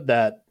episode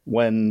that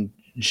when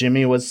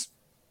Jimmy was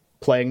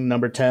playing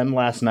number 10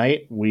 last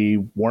night, we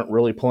weren't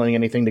really pulling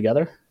anything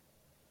together?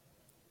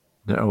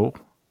 No.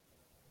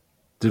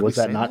 Was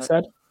that not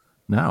said?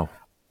 No.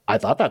 I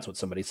thought that's what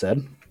somebody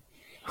said.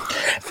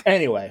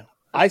 Anyway,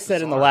 I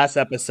said in the last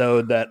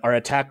episode that our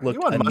attack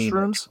looked anemic.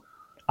 Mushrooms?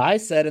 I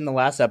said in the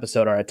last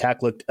episode our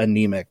attack looked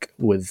anemic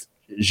with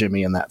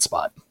Jimmy in that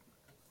spot.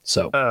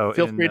 So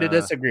feel free to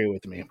disagree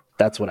with me.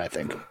 That's what I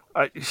think.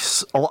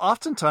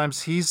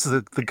 Oftentimes he's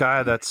the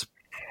guy that's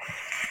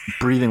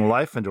breathing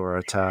life into our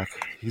attack.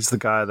 He's the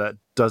guy that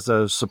does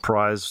those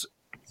surprise,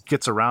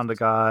 gets around a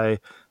guy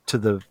to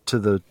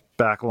the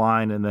back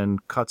line and then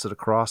cuts it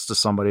across to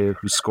somebody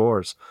who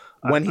scores.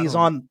 When he's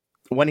on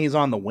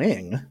the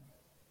wing,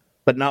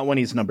 but not when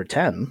he's number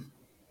 10.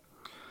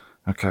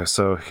 Okay,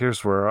 so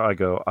here's where I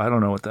go. I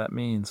don't know what that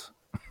means.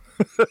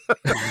 Randy's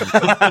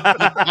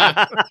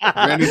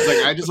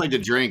like, I just like to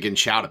drink and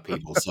shout at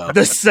people. So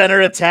the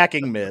center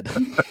attacking mid.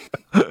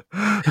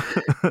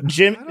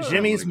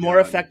 Jimmy's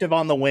more effective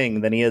on the wing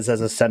than he is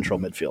as a central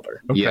midfielder.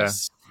 Okay.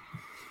 Yes,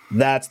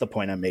 that's the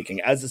point I'm making.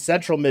 As a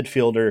central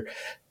midfielder,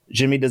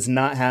 Jimmy does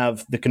not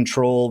have the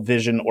control,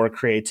 vision, or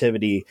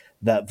creativity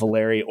that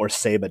Valeri or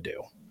Seba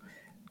do,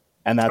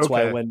 and that's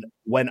why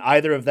when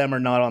either of them are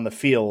not on the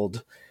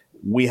field,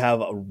 we have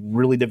a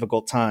really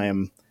difficult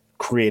time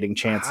creating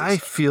chances. I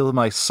feel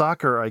my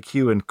soccer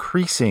IQ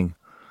increasing.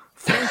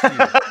 Thank you.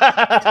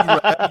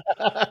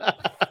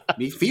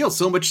 he feels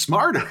so much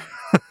smarter.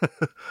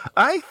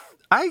 I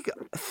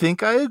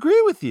think I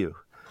agree with you.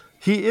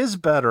 He is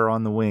better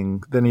on the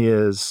wing than he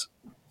is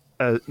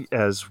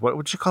as what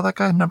would you call that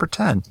guy? Number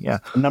 10. Yeah.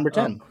 Number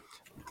 10.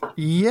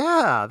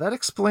 Yeah, that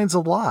explains a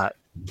lot.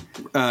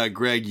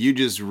 Greg, you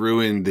just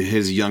ruined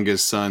his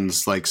youngest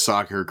son's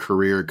soccer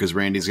career because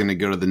Randy's going to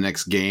go to the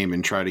next game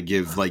and try to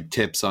give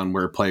tips on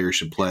where players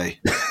should play.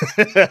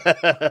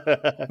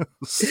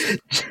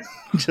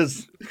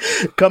 Just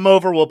come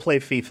over, we'll play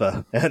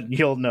FIFA, and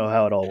you'll know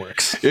how it all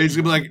works. Yeah, he's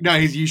going to be no,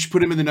 you should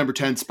put him in the number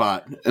 10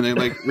 spot. And they're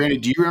like, Randy,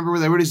 do you remember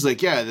where they were? He's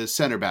like, yeah, the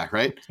center back,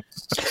 right?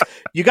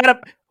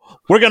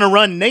 We're going to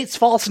run Nate's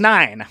false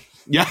 9.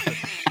 Yeah.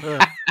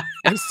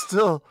 I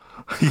still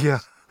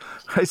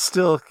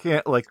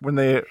can't when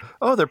they're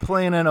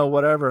playing in a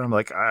whatever. I'm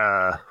like,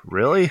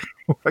 really?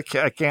 I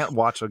can't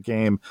watch a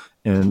game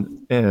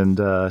and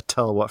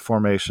tell what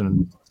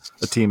formation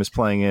a team is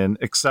playing in,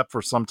 except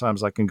for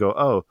sometimes I can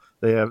go,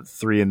 they have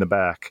 3 in the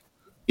back.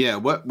 Yeah.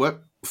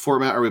 What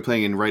format are we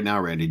playing in right now,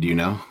 Randy? Do you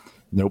know?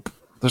 Nope.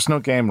 There's no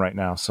game right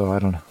now, so I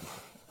don't know.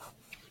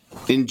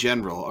 In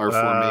general, our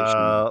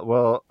formation.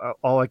 Well,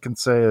 all I can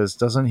say is,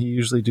 doesn't he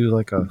usually do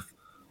a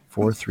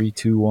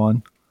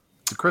 4-3-2-1?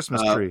 The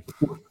Christmas tree.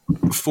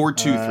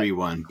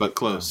 4-2-3-1, but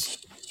close.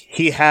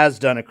 He has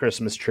done a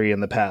Christmas tree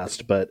in the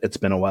past, but it's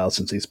been a while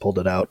since he's pulled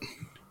it out.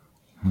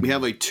 We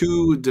have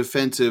 2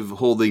 defensive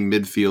holding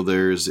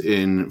midfielders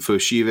in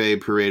Foshive,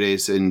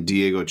 Paredes, and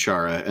Diego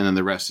Chara, and then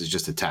the rest is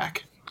just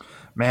attack.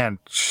 Man,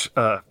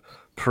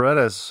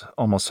 Paredes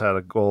almost had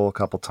a goal a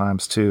couple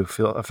times too.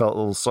 I felt a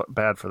little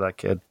bad for that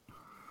kid.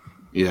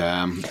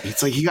 Yeah, it's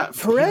he got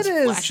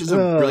flashes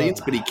of brilliance,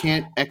 but he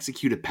can't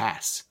execute a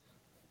pass.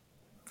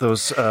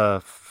 Those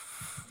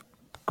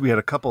we had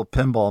a couple of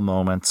pinball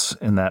moments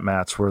in that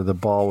match where the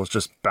ball was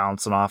just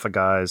bouncing off of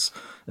guys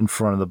in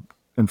front of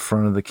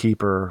the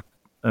keeper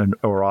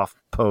or off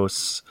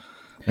posts,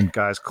 and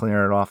guys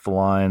clearing it off the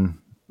line.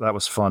 That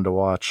was fun to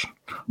watch.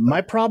 My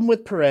problem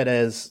with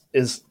Paredes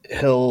is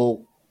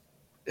he'll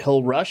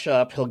he'll rush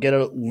up, he'll get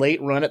a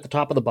late run at the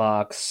top of the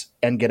box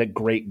and get a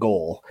great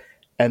goal.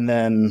 And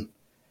then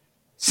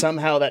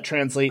somehow that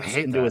translates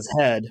into his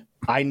head.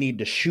 I need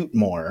to shoot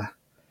more,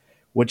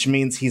 which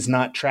means he's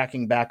not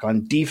tracking back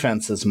on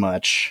defense as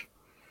much.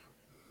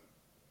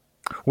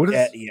 What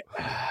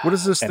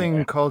is this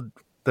thing called?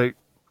 What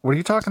are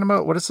you talking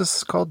about? What is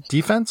this called?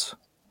 Defense?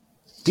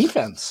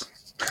 Defense.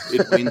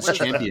 It wins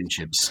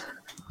championships.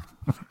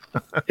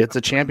 It's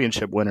a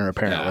championship winner,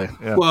 apparently.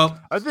 Yeah. Well,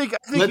 I think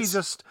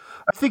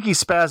he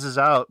spazzes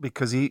out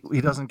because he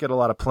doesn't get a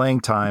lot of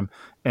playing time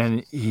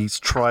and he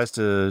tries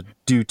to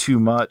do too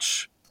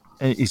much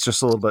and he's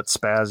just a little bit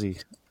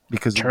spazzy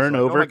because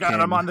turnover. Like, oh my God,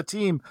 I'm on the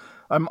team.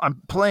 I'm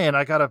playing.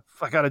 I gotta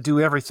do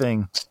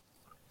everything.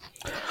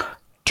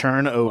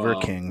 Turnover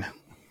king.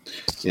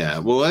 Yeah,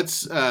 well,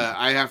 let's.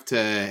 I have to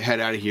head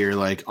out of here,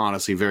 like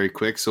honestly, very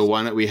quick. So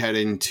why don't we head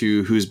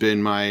into who's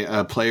been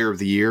my player of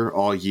the year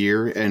all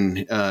year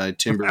and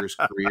Timber's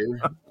career?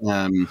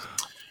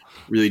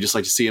 Really, just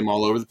like to see him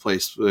all over the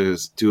place,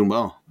 doing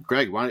well.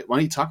 Greg, why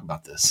don't you talk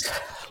about this?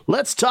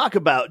 Let's talk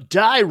about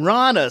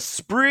Dairon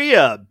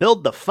Asprilla.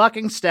 Build the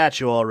fucking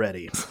statue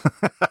already.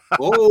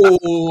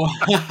 Oh,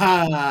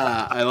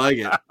 I like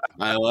it.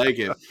 I like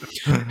it.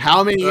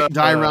 How many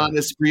Dairon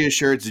Asprilla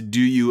shirts do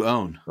you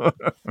own?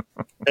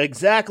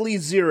 Exactly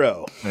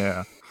 0.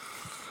 Yeah.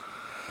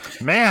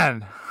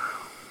 Man.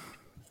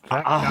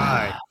 That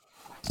guy.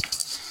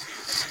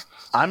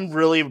 I'm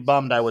really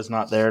bummed I was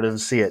not there to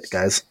see it,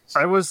 guys.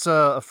 I was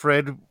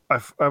afraid.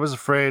 I was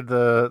afraid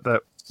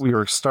that we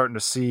were starting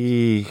to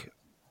see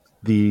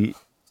the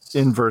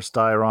inverse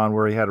Dairon,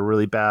 where he had a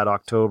really bad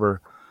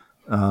October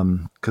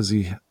because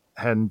he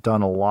hadn't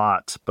done a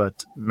lot.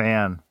 But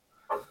man,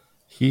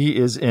 he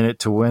is in it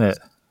to win it.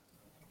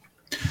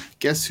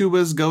 Guess who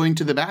was going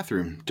to the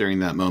bathroom during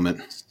that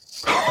moment?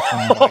 Oh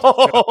my God,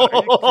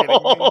 are you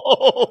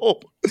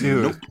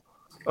kidding me? Dude. Nope.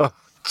 Oh,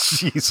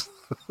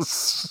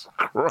 Jesus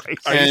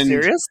Christ. Are you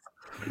serious?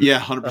 Yeah,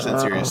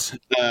 100% serious.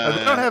 They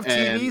don't have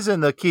TVs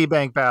in the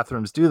KeyBank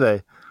bathrooms, do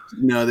they?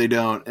 No, they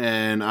don't.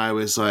 And I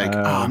was like,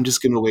 I'm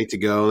just going to wait to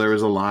go. There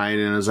was a line,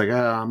 and I was like,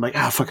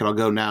 fuck it, I'll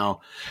go now.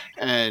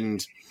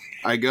 And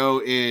I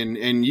go in,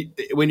 and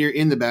when you're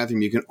in the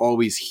bathroom, you can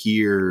always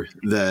hear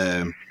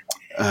the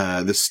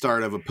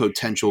start of a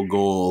potential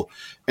goal.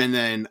 And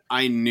then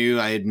I knew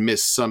I had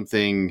missed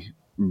something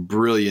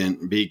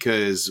brilliant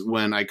because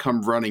when I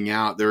come running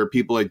out, there are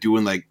people like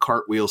doing like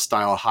cartwheel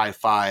style high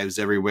fives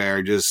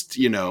everywhere, just,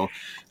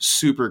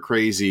 super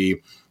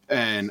crazy.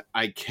 And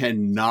I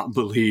cannot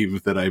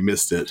believe that I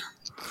missed it.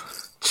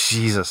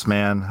 Jesus,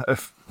 man. I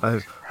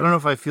don't know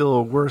if I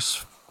feel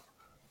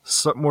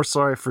more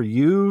sorry for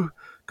you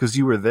because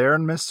you were there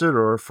and missed it,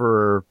 or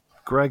for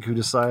Greg who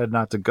decided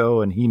not to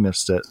go and he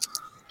missed it.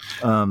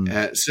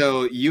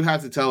 So you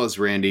have to tell us,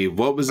 Randy,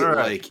 what was it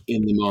like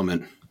in the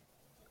moment?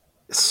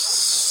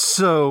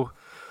 So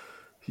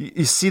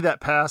you see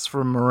that pass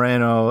from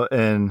Moreno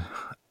and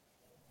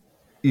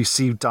you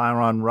see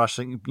Dairon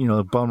rushing,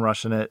 bum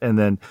rushing it, and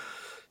then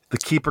the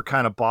keeper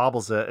kind of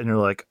bobbles it, and you're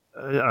like,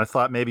 I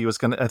thought maybe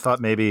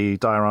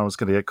Dairon was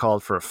gonna get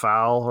called for a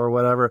foul or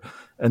whatever,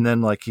 and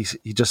then like he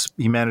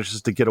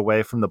manages to get away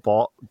with the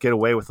ball,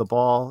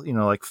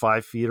 like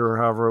 5 feet or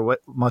however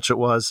much it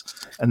was,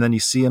 and then you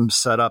see him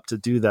set up to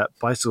do that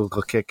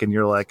bicycle kick, and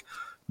you're like,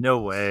 no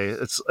way!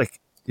 It's like,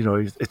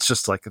 it's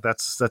just like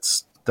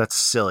that's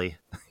silly,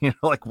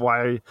 like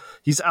why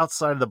he's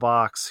outside of the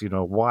box,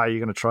 why are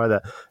you gonna try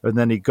that? And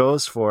then he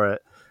goes for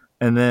it,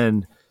 and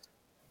then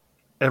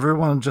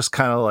everyone just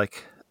kind of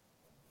like,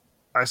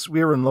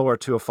 we were in lower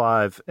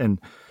 205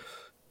 and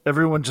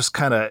everyone just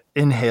kind of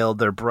inhaled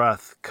their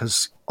breath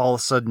because all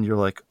of a sudden you're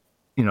like,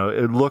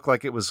 it looked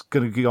like it was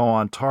going to go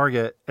on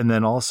target. And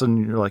then all of a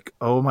sudden you're like,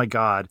 oh my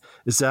God,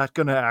 is that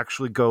going to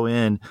actually go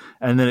in?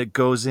 And then it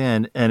goes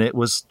in, and it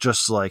was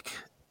just like,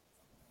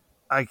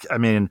 I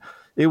mean,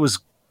 it was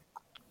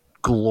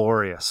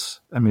glorious.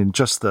 I mean,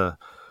 just the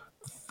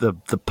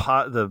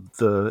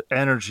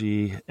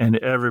energy and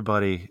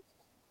everybody.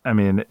 I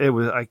mean, it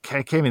was. I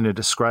can't even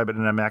describe it,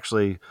 and I'm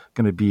actually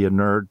going to be a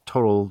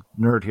total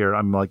nerd here.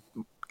 I'm like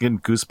getting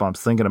goosebumps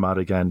thinking about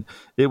it again.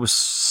 It was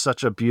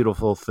such a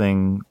beautiful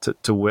thing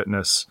to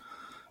witness,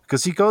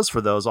 because he goes for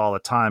those all the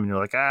time, and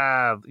you're like,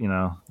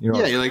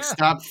 you're like,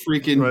 stop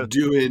freaking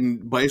doing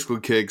bicycle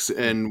kicks,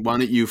 and why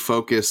don't you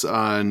focus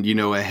on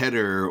a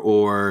header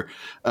or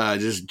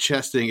just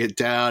chesting it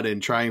down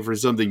and trying for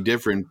something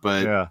different.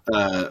 But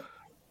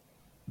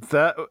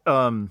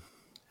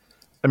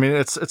I mean,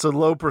 it's a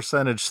low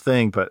percentage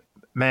thing, but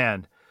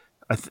man,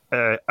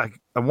 I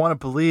want to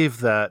believe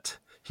that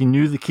he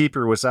knew the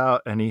keeper was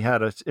out, and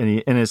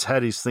in his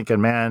head he's thinking,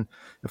 man,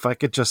 if I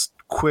could just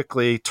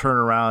quickly turn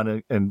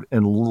around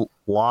and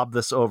lob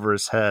this over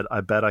his head,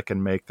 I bet I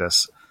can make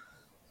this.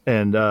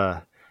 And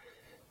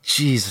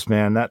Jesus,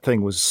 man, that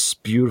thing was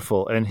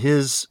beautiful, and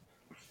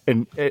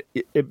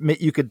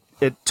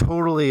it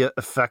totally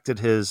affected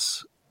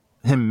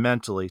him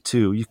mentally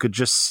too. You could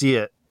just see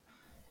it.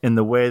 in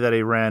the way that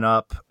he ran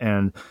up,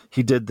 and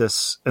he did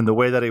this in the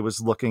way that he was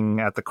looking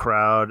at the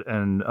crowd,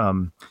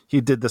 and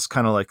he did this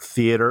kind of like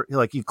theater,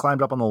 like he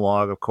climbed up on the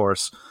log, of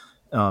course,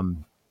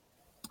 and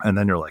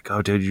then you're like,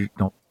 oh, dude, you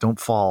don't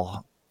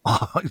fall.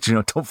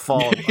 Don't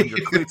fall on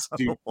your cleats.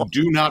 Do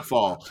not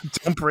fall.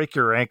 Don't break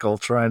your ankle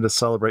trying to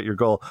celebrate your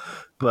goal.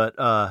 But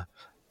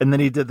and then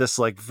he did this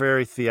like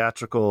very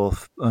theatrical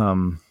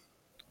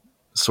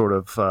sort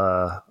of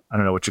I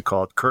don't know what you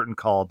call it, curtain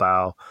call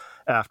bow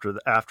after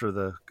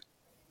the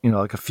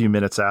like a few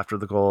minutes after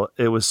the goal.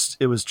 It was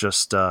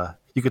just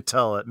you could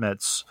tell it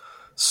meant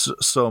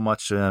so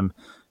much to him,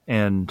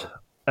 and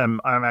I'm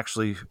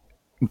actually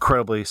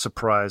incredibly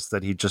surprised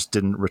that he just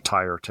didn't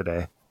retire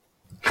today.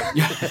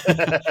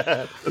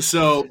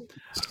 So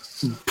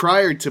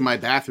prior to my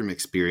bathroom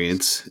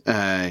experience,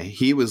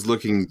 he was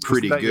looking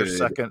pretty good.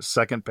 Your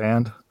second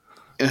band?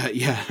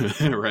 Yeah,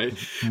 right.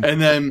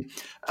 And then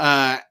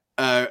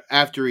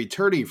after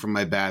returning from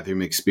my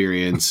bathroom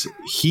experience,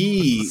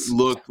 he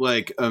looked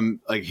like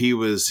he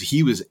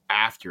was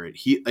after it.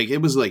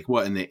 It was like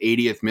what, in the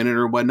 80th minute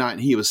or whatnot,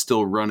 and he was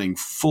still running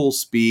full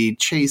speed,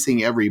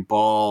 chasing every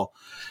ball.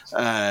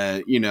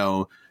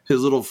 His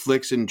little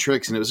flicks and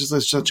tricks, and it was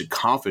just such a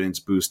confidence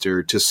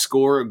booster to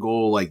score a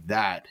goal like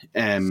that.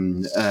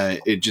 And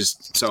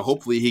so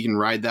hopefully he can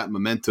ride that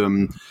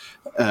momentum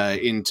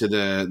into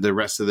the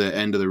rest of the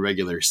end of the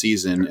regular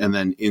season and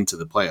then into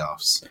the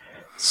playoffs.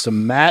 So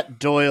Matt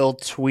Doyle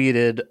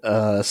tweeted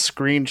a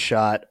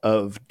screenshot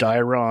of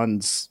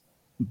Dyron's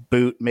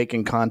boot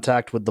making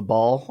contact with the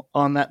ball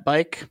on that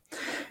bike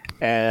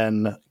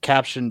and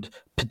captioned,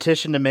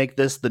 "Petition to make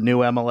this the new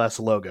MLS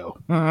logo."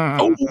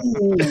 Oh,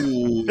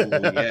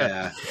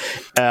 yeah.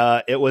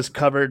 It was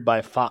covered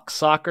by Fox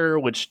Soccer,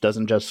 which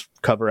doesn't just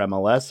cover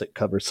MLS, it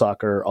covers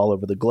soccer all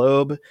over the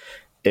globe.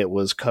 It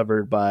was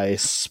covered by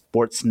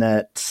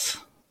Sportsnet.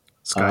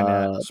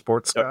 Skynet,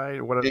 Sports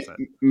Sky, what is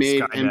it?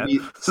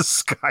 Skynet.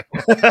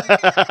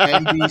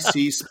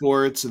 NBC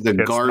Sports, The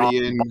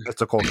Guardian.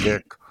 Mystical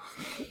kick.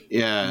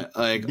 Yeah,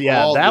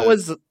 that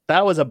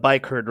was a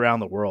bike heard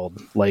around the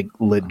world, like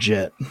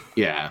legit.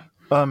 Yeah.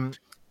 Did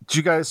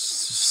you guys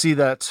see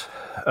that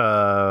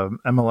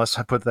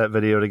MLS put that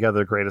video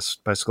together,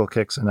 greatest bicycle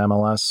kicks in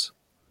MLS?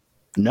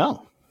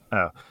 No.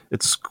 Oh,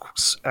 it's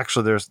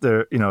actually it's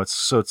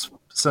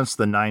since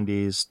the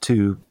 90s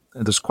too.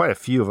 There's quite a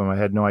few of them. I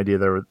had no idea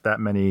there were that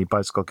many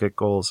bicycle kick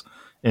goals.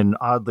 And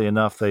oddly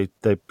enough, they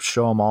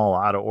show them all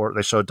out of order.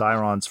 They show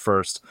Dyron's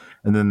first,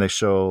 and then they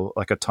show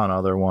like a ton of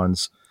other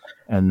ones,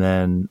 and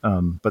then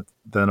but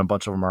then a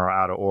bunch of them are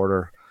out of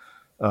order.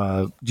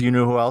 Do you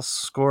know who else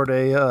scored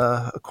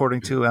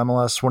according to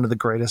MLS, one of the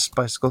greatest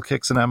bicycle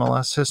kicks in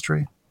MLS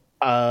history?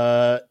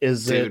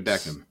 Is David it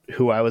Beckham,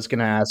 who I was going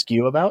to ask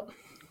you about?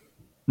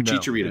 No,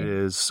 Chicharito. It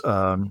is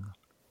Gio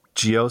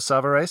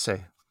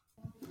Savarese.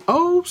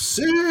 Oh,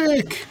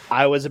 sick!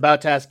 I was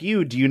about to ask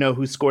you, do you know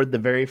who scored the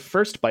very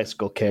first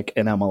bicycle kick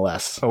in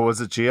MLS? Oh, was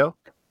it Gio?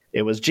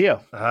 It was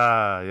Gio.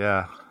 Ah,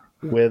 yeah.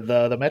 With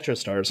the Metro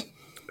Stars.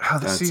 I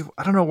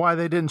don't know why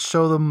they didn't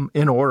show them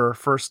in order,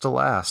 first to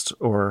last,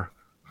 or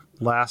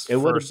last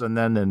first and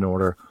then in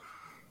order.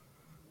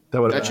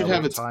 That should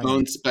have its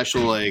own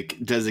special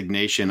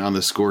designation on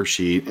the score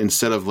sheet.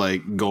 Instead of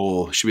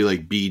goal, it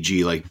should be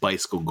BG, like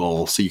bicycle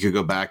goal. So you could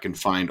go back and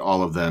find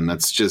all of them.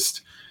 That's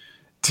just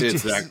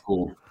that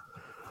cool.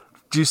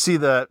 Do you see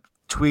that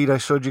tweet I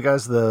showed you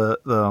guys? The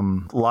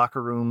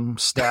locker room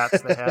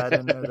stats they had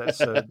in there that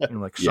said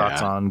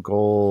shots on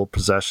goal,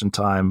 possession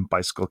time,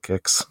 bicycle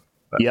kicks.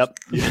 Yep.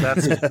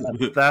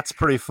 That's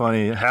pretty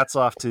funny. Hats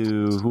off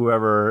to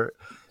whoever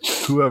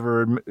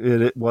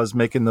it was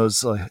making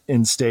those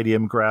in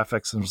stadium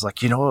graphics, and was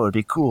like, what would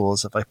be cool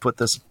is if I put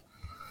this.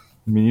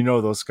 I mean,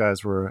 those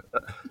guys were.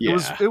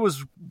 It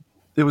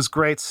was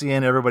great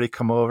seeing everybody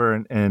come over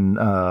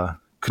and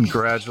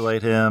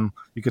congratulate him.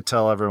 You could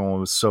tell everyone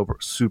was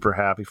super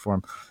happy for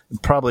him.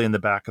 And probably in the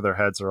back of their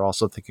heads are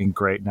also thinking,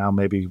 great, now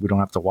maybe we don't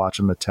have to watch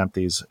him attempt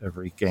these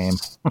every game.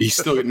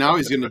 He's going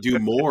to do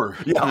more.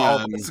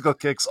 All bicycle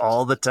kicks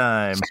all the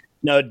time.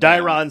 No,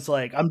 Dyron's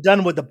I'm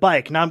done with the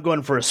bike. Now I'm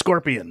going for a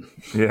scorpion.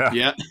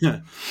 Yeah. Yeah.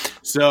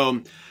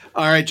 So,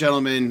 all right,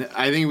 gentlemen,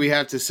 I think we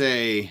have to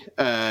say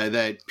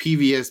that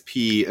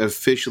PVSP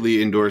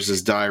officially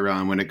endorses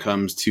Dyron when it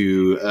comes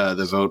to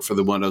the vote for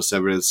the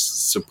 107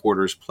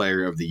 Supporters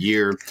Player of the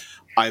Year.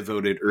 I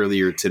voted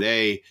earlier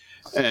today,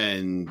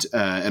 and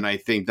I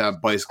think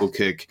that bicycle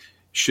kick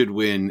should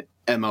win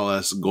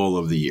MLS Goal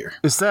of the Year.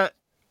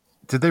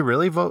 Did they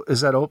really vote? Is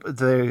that open?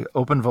 Did they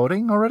open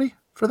voting already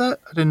for that?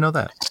 I didn't know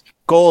that.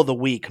 Goal of the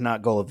week,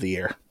 not goal of the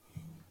year.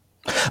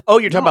 Oh,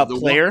 you're talking about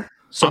player?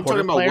 I'm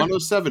talking about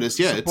 107 is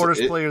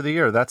Supporters Player of the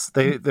Year.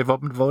 They've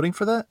opened voting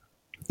for that?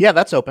 Yeah,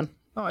 that's open.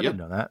 Oh, I didn't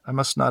know that. I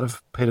must not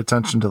have paid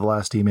attention to the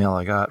last email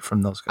I got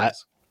from those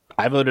guys.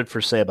 I voted for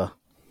Seba.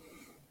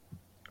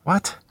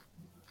 What?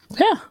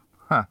 Yeah.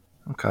 Huh.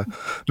 Okay.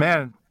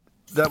 Man,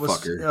 that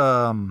was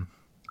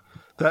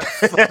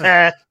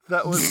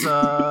that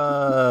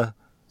was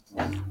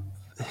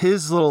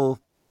his little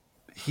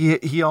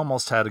he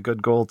almost had a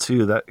good goal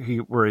too.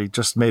 Where he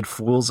just made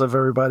fools of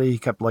everybody. He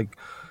kept like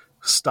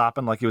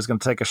stopping, like he was going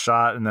to take a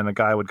shot, and then a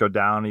guy would go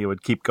down. And he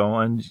would keep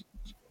going.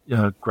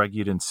 Greg,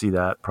 you didn't see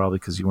that probably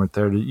because you weren't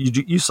there.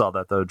 You saw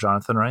that though,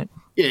 Jonathan, right?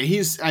 Yeah,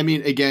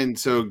 again,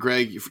 so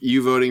Greg,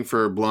 you voting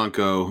for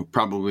Blanco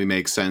probably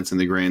makes sense in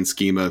the grand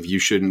scheme of you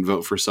shouldn't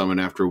vote for someone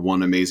after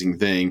one amazing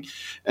thing.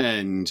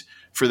 And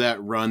for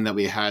that run that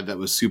we had that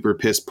was super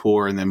piss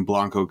poor, and then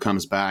Blanco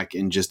comes back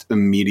and just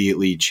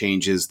immediately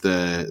changes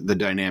the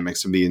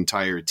dynamics of the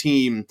entire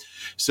team.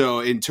 So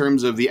in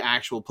terms of the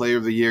actual player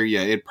of the year,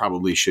 yeah, it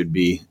probably should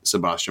be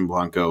Sebastian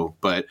Blanco.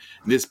 But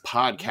this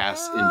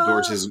podcast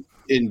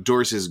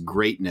endorses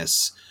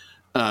greatness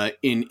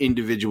in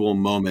individual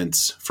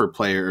moments for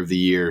player of the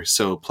year.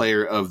 So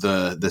player of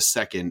the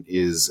second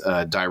is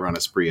Dairon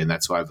Asprilla, and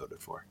that's who I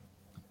voted for.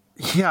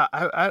 Yeah,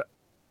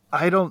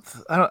 I don't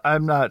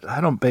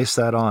base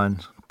that on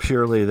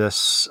purely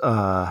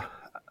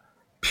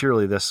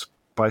this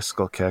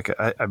bicycle kick.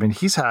 I mean,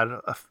 he's had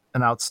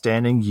an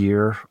outstanding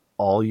year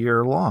all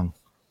year long.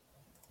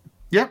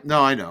 Yep.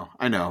 No, I know.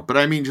 But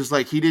I mean, just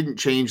like he didn't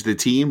change the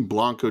team,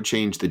 Blanco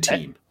changed the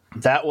team.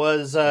 That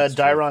was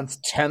Dairon's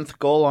 10th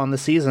goal on the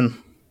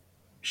season.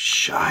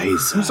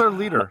 Scheiße. Who's our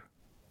leader?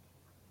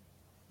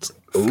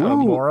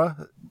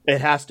 Mora?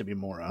 It has to be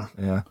Mora.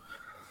 Yeah.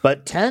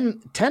 But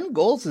 10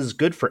 goals is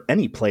good for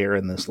any player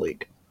in this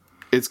league.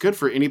 It's good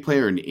for any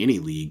player in any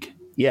league.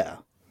 Yeah.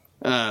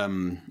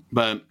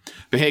 But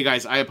hey,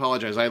 guys, I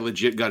apologize. I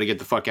legit got to get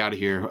the fuck out of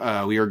here.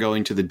 We are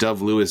going to the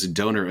Dove Lewis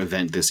donor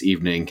event this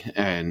evening,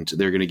 and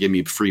they're going to give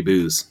me free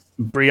booze.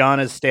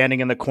 Brianna's standing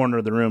in the corner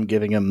of the room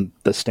giving him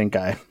the stink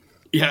eye.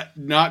 Yeah,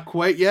 not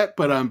quite yet,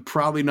 but I'm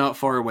probably not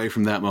far away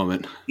from that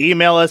moment.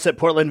 Email us at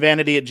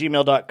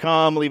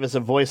portlandvanity@gmail.com. Leave us a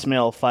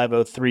voicemail,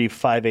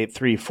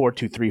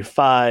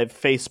 503-583-4235.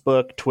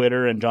 Facebook,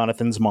 Twitter, and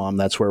Jonathan's mom.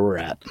 That's where we're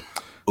at.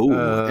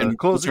 Oh, and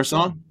what's our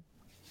song?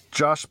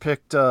 Josh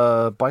picked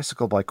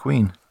Bicycle by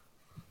Queen.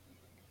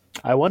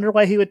 I wonder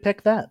why he would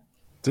pick that.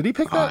 Did he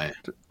pick that?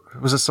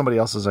 Was this somebody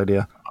else's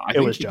idea?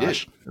 It was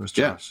Josh. It was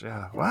Josh.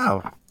 Yeah.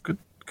 Wow. Good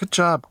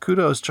job.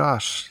 Kudos,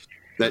 Josh.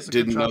 That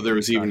didn't know there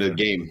was even a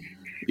game.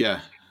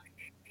 Yeah.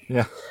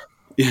 Yeah.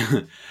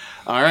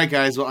 All right,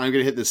 guys. Well, I'm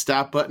going to hit the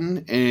stop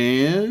button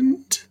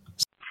and...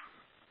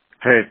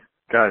 Hey,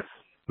 guys.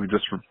 We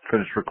just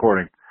finished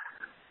recording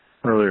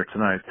earlier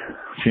tonight.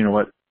 So you know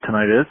what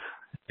tonight is?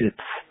 It's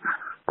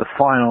the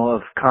final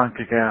of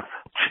CONCACAF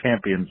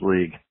Champions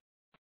League.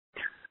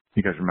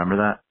 You guys remember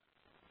that?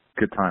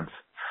 Good times.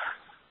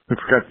 We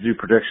forgot to do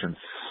predictions.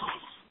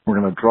 We're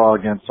going to draw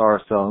against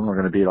RSL and we're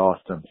going to beat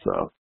Austin.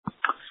 So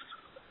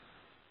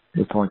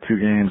it's only 2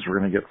 games. We're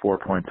going to get 4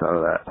 points out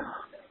of that.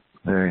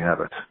 There you have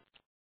it.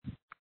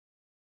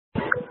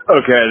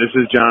 Okay, this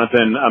is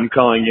Jonathan. I'm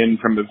calling in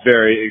from a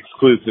very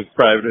exclusive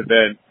private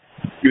event.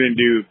 Going to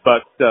do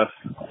butt stuff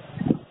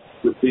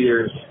with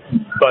beers.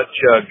 Butt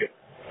chug.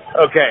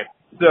 Okay,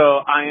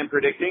 so I am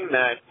predicting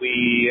that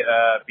we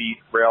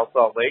beat Real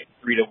Salt Lake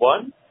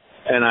 3-1,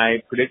 and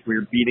I predict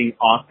we're beating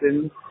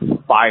Austin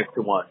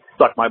 5-1.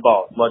 Suck my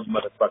balls, lunch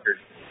motherfuckers.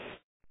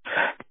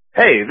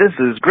 Hey, this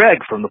is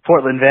Greg from the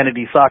Portland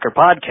Vanity Soccer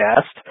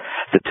Podcast.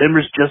 The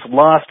Timbers just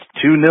lost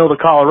 2-0 to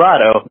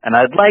Colorado, and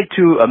I'd like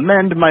to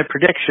amend my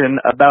prediction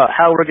about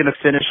how we're going to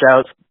finish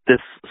out this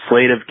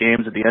slate of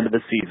games at the end of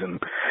the season.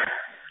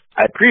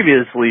 I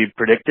previously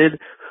predicted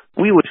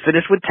we would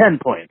finish with 10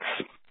 points.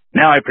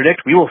 Now I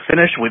predict we will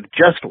finish with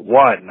just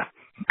 1,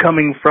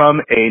 coming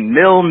from a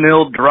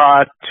 0-0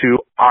 draw to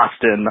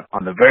Austin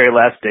on the very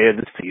last day of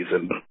the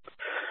season.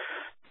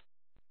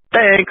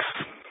 Thanks.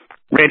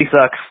 Randy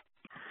sucks.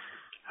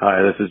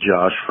 Hi, this is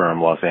Josh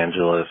from Los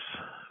Angeles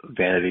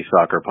Vanity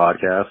Soccer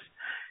Podcast,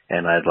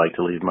 and I'd like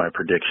to leave my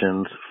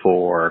predictions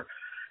for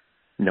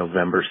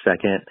November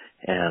 2nd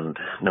and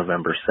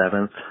November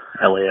 7th,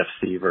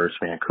 LAFC versus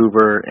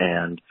Vancouver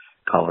and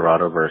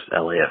Colorado versus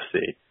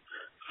LAFC.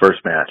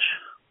 First match,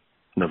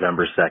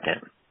 November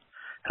 2nd.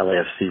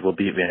 LAFC will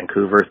beat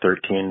Vancouver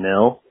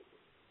 13-0.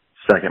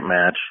 Second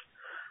match,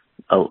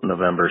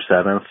 November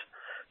 7th.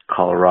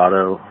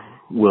 Colorado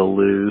will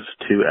lose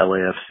to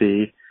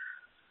LAFC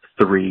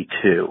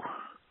 3-2.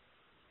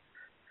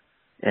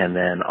 And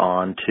then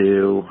on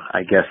to,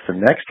 I guess, the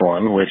next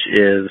one, which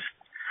is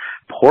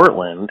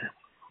Portland.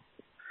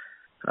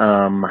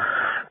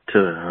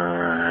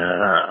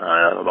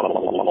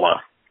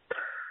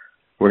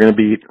 We're going to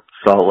beat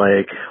Salt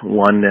Lake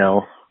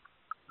 1-0.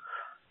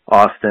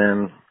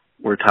 Austin,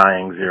 we're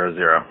tying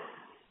 0-0.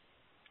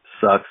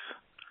 Sucks.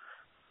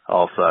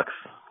 All sucks.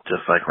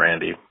 Just like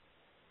Randy.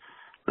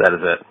 That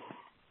is it.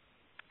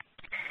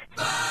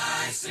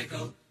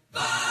 Bicycle,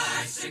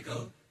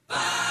 bicycle,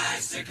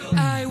 bicycle.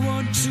 I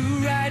want to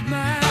ride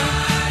my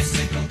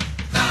bicycle,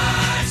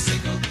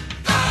 bicycle,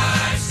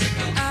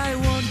 bicycle. I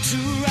want to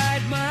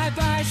ride my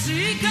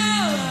bicycle.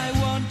 I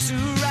want to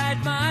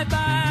ride my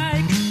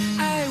bike.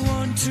 I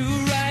want to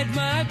ride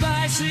my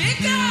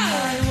bicycle.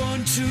 I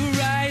want to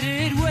ride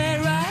it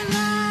where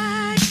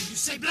I like. You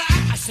say black,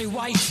 I say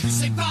white. You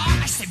say bar,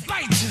 I say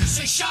bite. You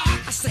say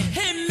shark, I say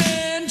him.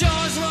 And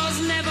Jaws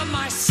was never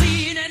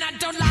scene, and I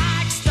don't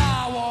like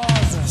Star Wars.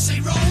 Say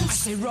Rose, I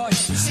say Royce,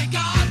 say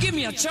God, give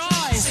me a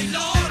choice. Say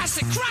Lord, I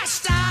say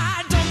Christ,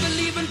 I don't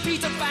believe in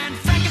Peter Pan,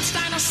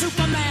 Frankenstein, or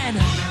Superman.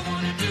 All I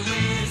wanna do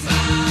is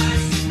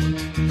bicycle,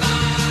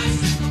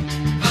 bicycle,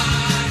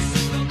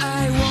 bicycle.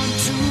 I want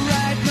to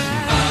ride my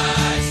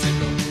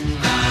bicycle,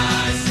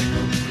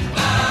 bicycle,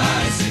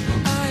 bicycle.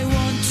 I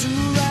want to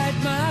ride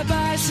my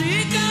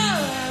bicycle.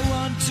 I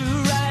want to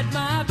ride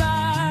my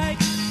bike.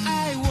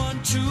 I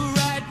want to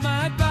ride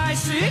my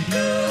bicycle.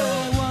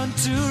 I want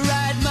to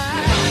ride my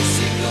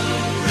bicycle.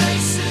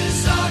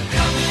 Races are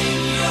coming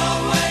your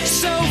way.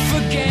 So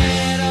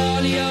forget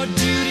all your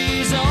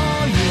duties,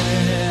 oh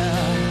yeah.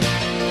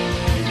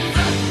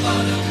 Rock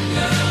bottom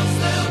girls,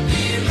 they'll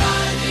be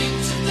riding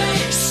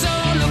today. So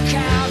look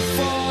out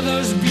for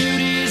those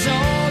beauties,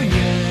 oh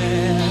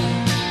yeah.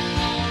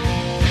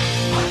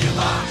 On your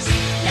marks,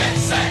 get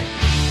set,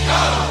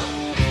 go!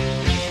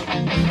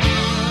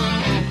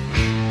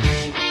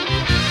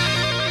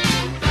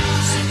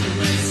 Bicycle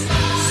race,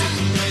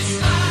 bicycle race,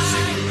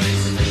 bicycle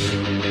race.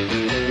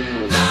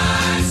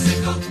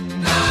 Bicycle,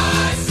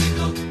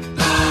 bicycle,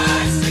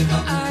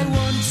 bicycle. I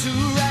want to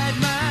ride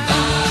my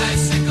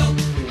bicycle,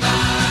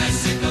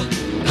 bicycle,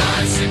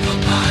 bicycle,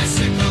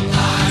 bicycle.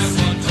 I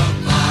want a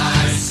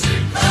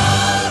bicycle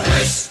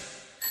race.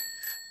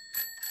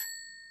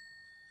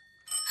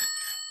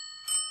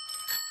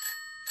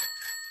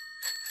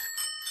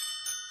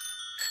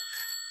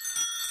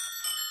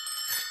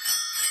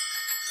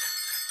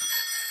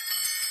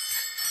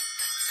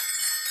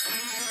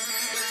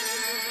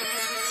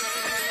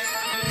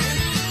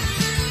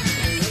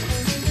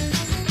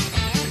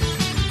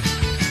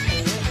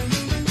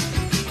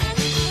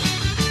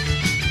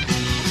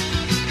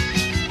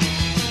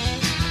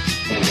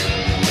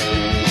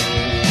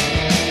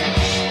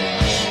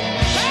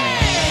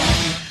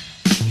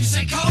 You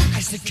say Coke, I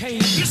say Kane.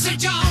 You say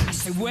John, I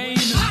say Wayne.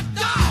 Hot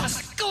dog, I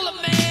say Cooler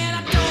Man.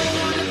 I don't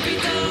want to be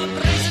the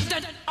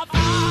president of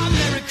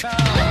America.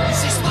 You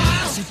say Smile,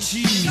 I say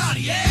Cheese.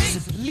 Cartier, I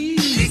say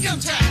Please. Income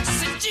tax, I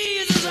say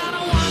Jesus. I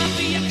don't want to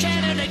be a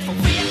candidate for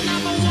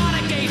Vietnam or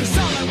Watergate. 'Cause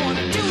all I want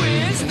to do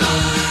is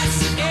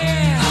bicycle,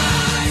 yeah,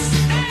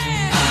 bicycle,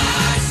 yeah,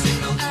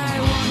 bicycle. I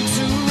want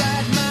to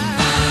ride my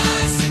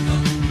bicycle,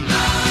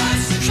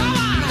 bicycle. Come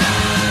on,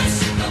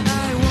 bicycle.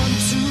 I want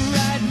to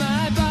ride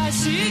my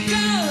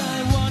bicycle.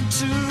 I want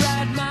to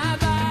ride my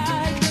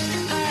bike.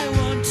 I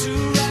want to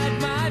ride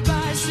my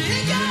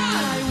bicycle.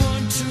 I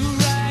want to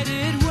ride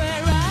it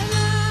where I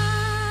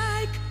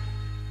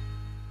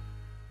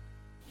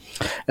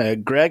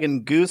like. Greg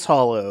and Goose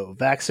Hollow,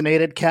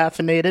 vaccinated,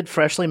 caffeinated,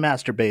 freshly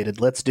masturbated.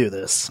 Let's do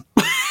this.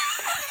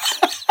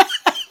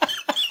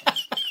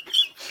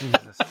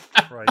 Jesus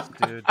Christ,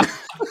 dude.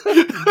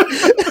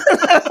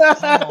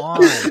 Come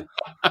on.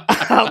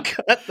 I'll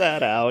cut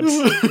that out.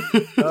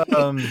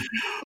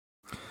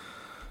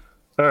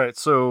 All right,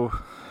 so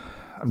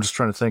I'm just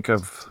trying to think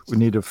of. We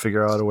need to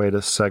figure out a way to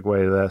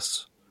segue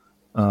this.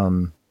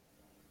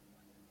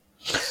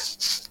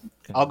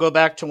 I'll go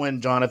back to when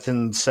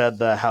Jonathan said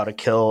the how to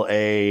kill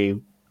a.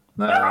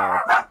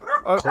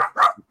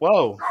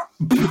 Whoa.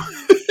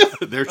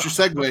 There's your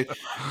segue.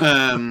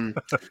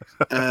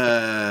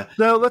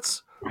 No,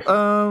 let's.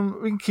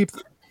 We can keep.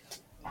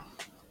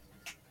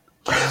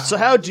 So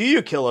how do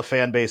you kill a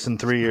fan base in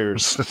 3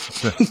 years?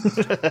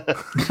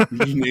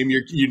 You name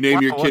your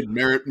kid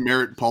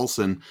Merritt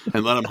Paulson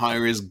and let him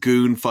hire his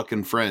goon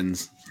fucking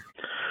friends.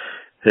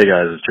 Hey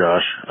guys, it's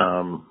Josh.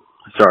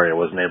 Sorry I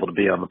wasn't able to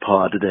be on the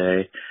pod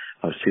today.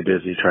 I was too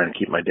busy trying to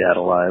keep my dad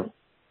alive.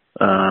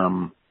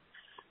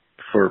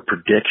 For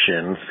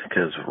predictions,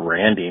 because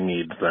Randy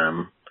needs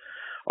them,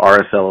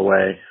 RSL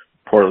away,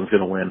 Portland's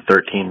going to win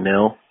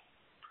 13-0.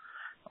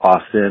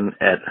 Austin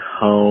at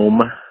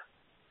home,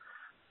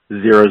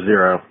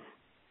 0-0.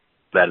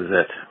 That is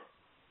it.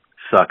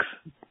 Sucks,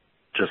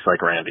 just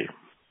like Randy.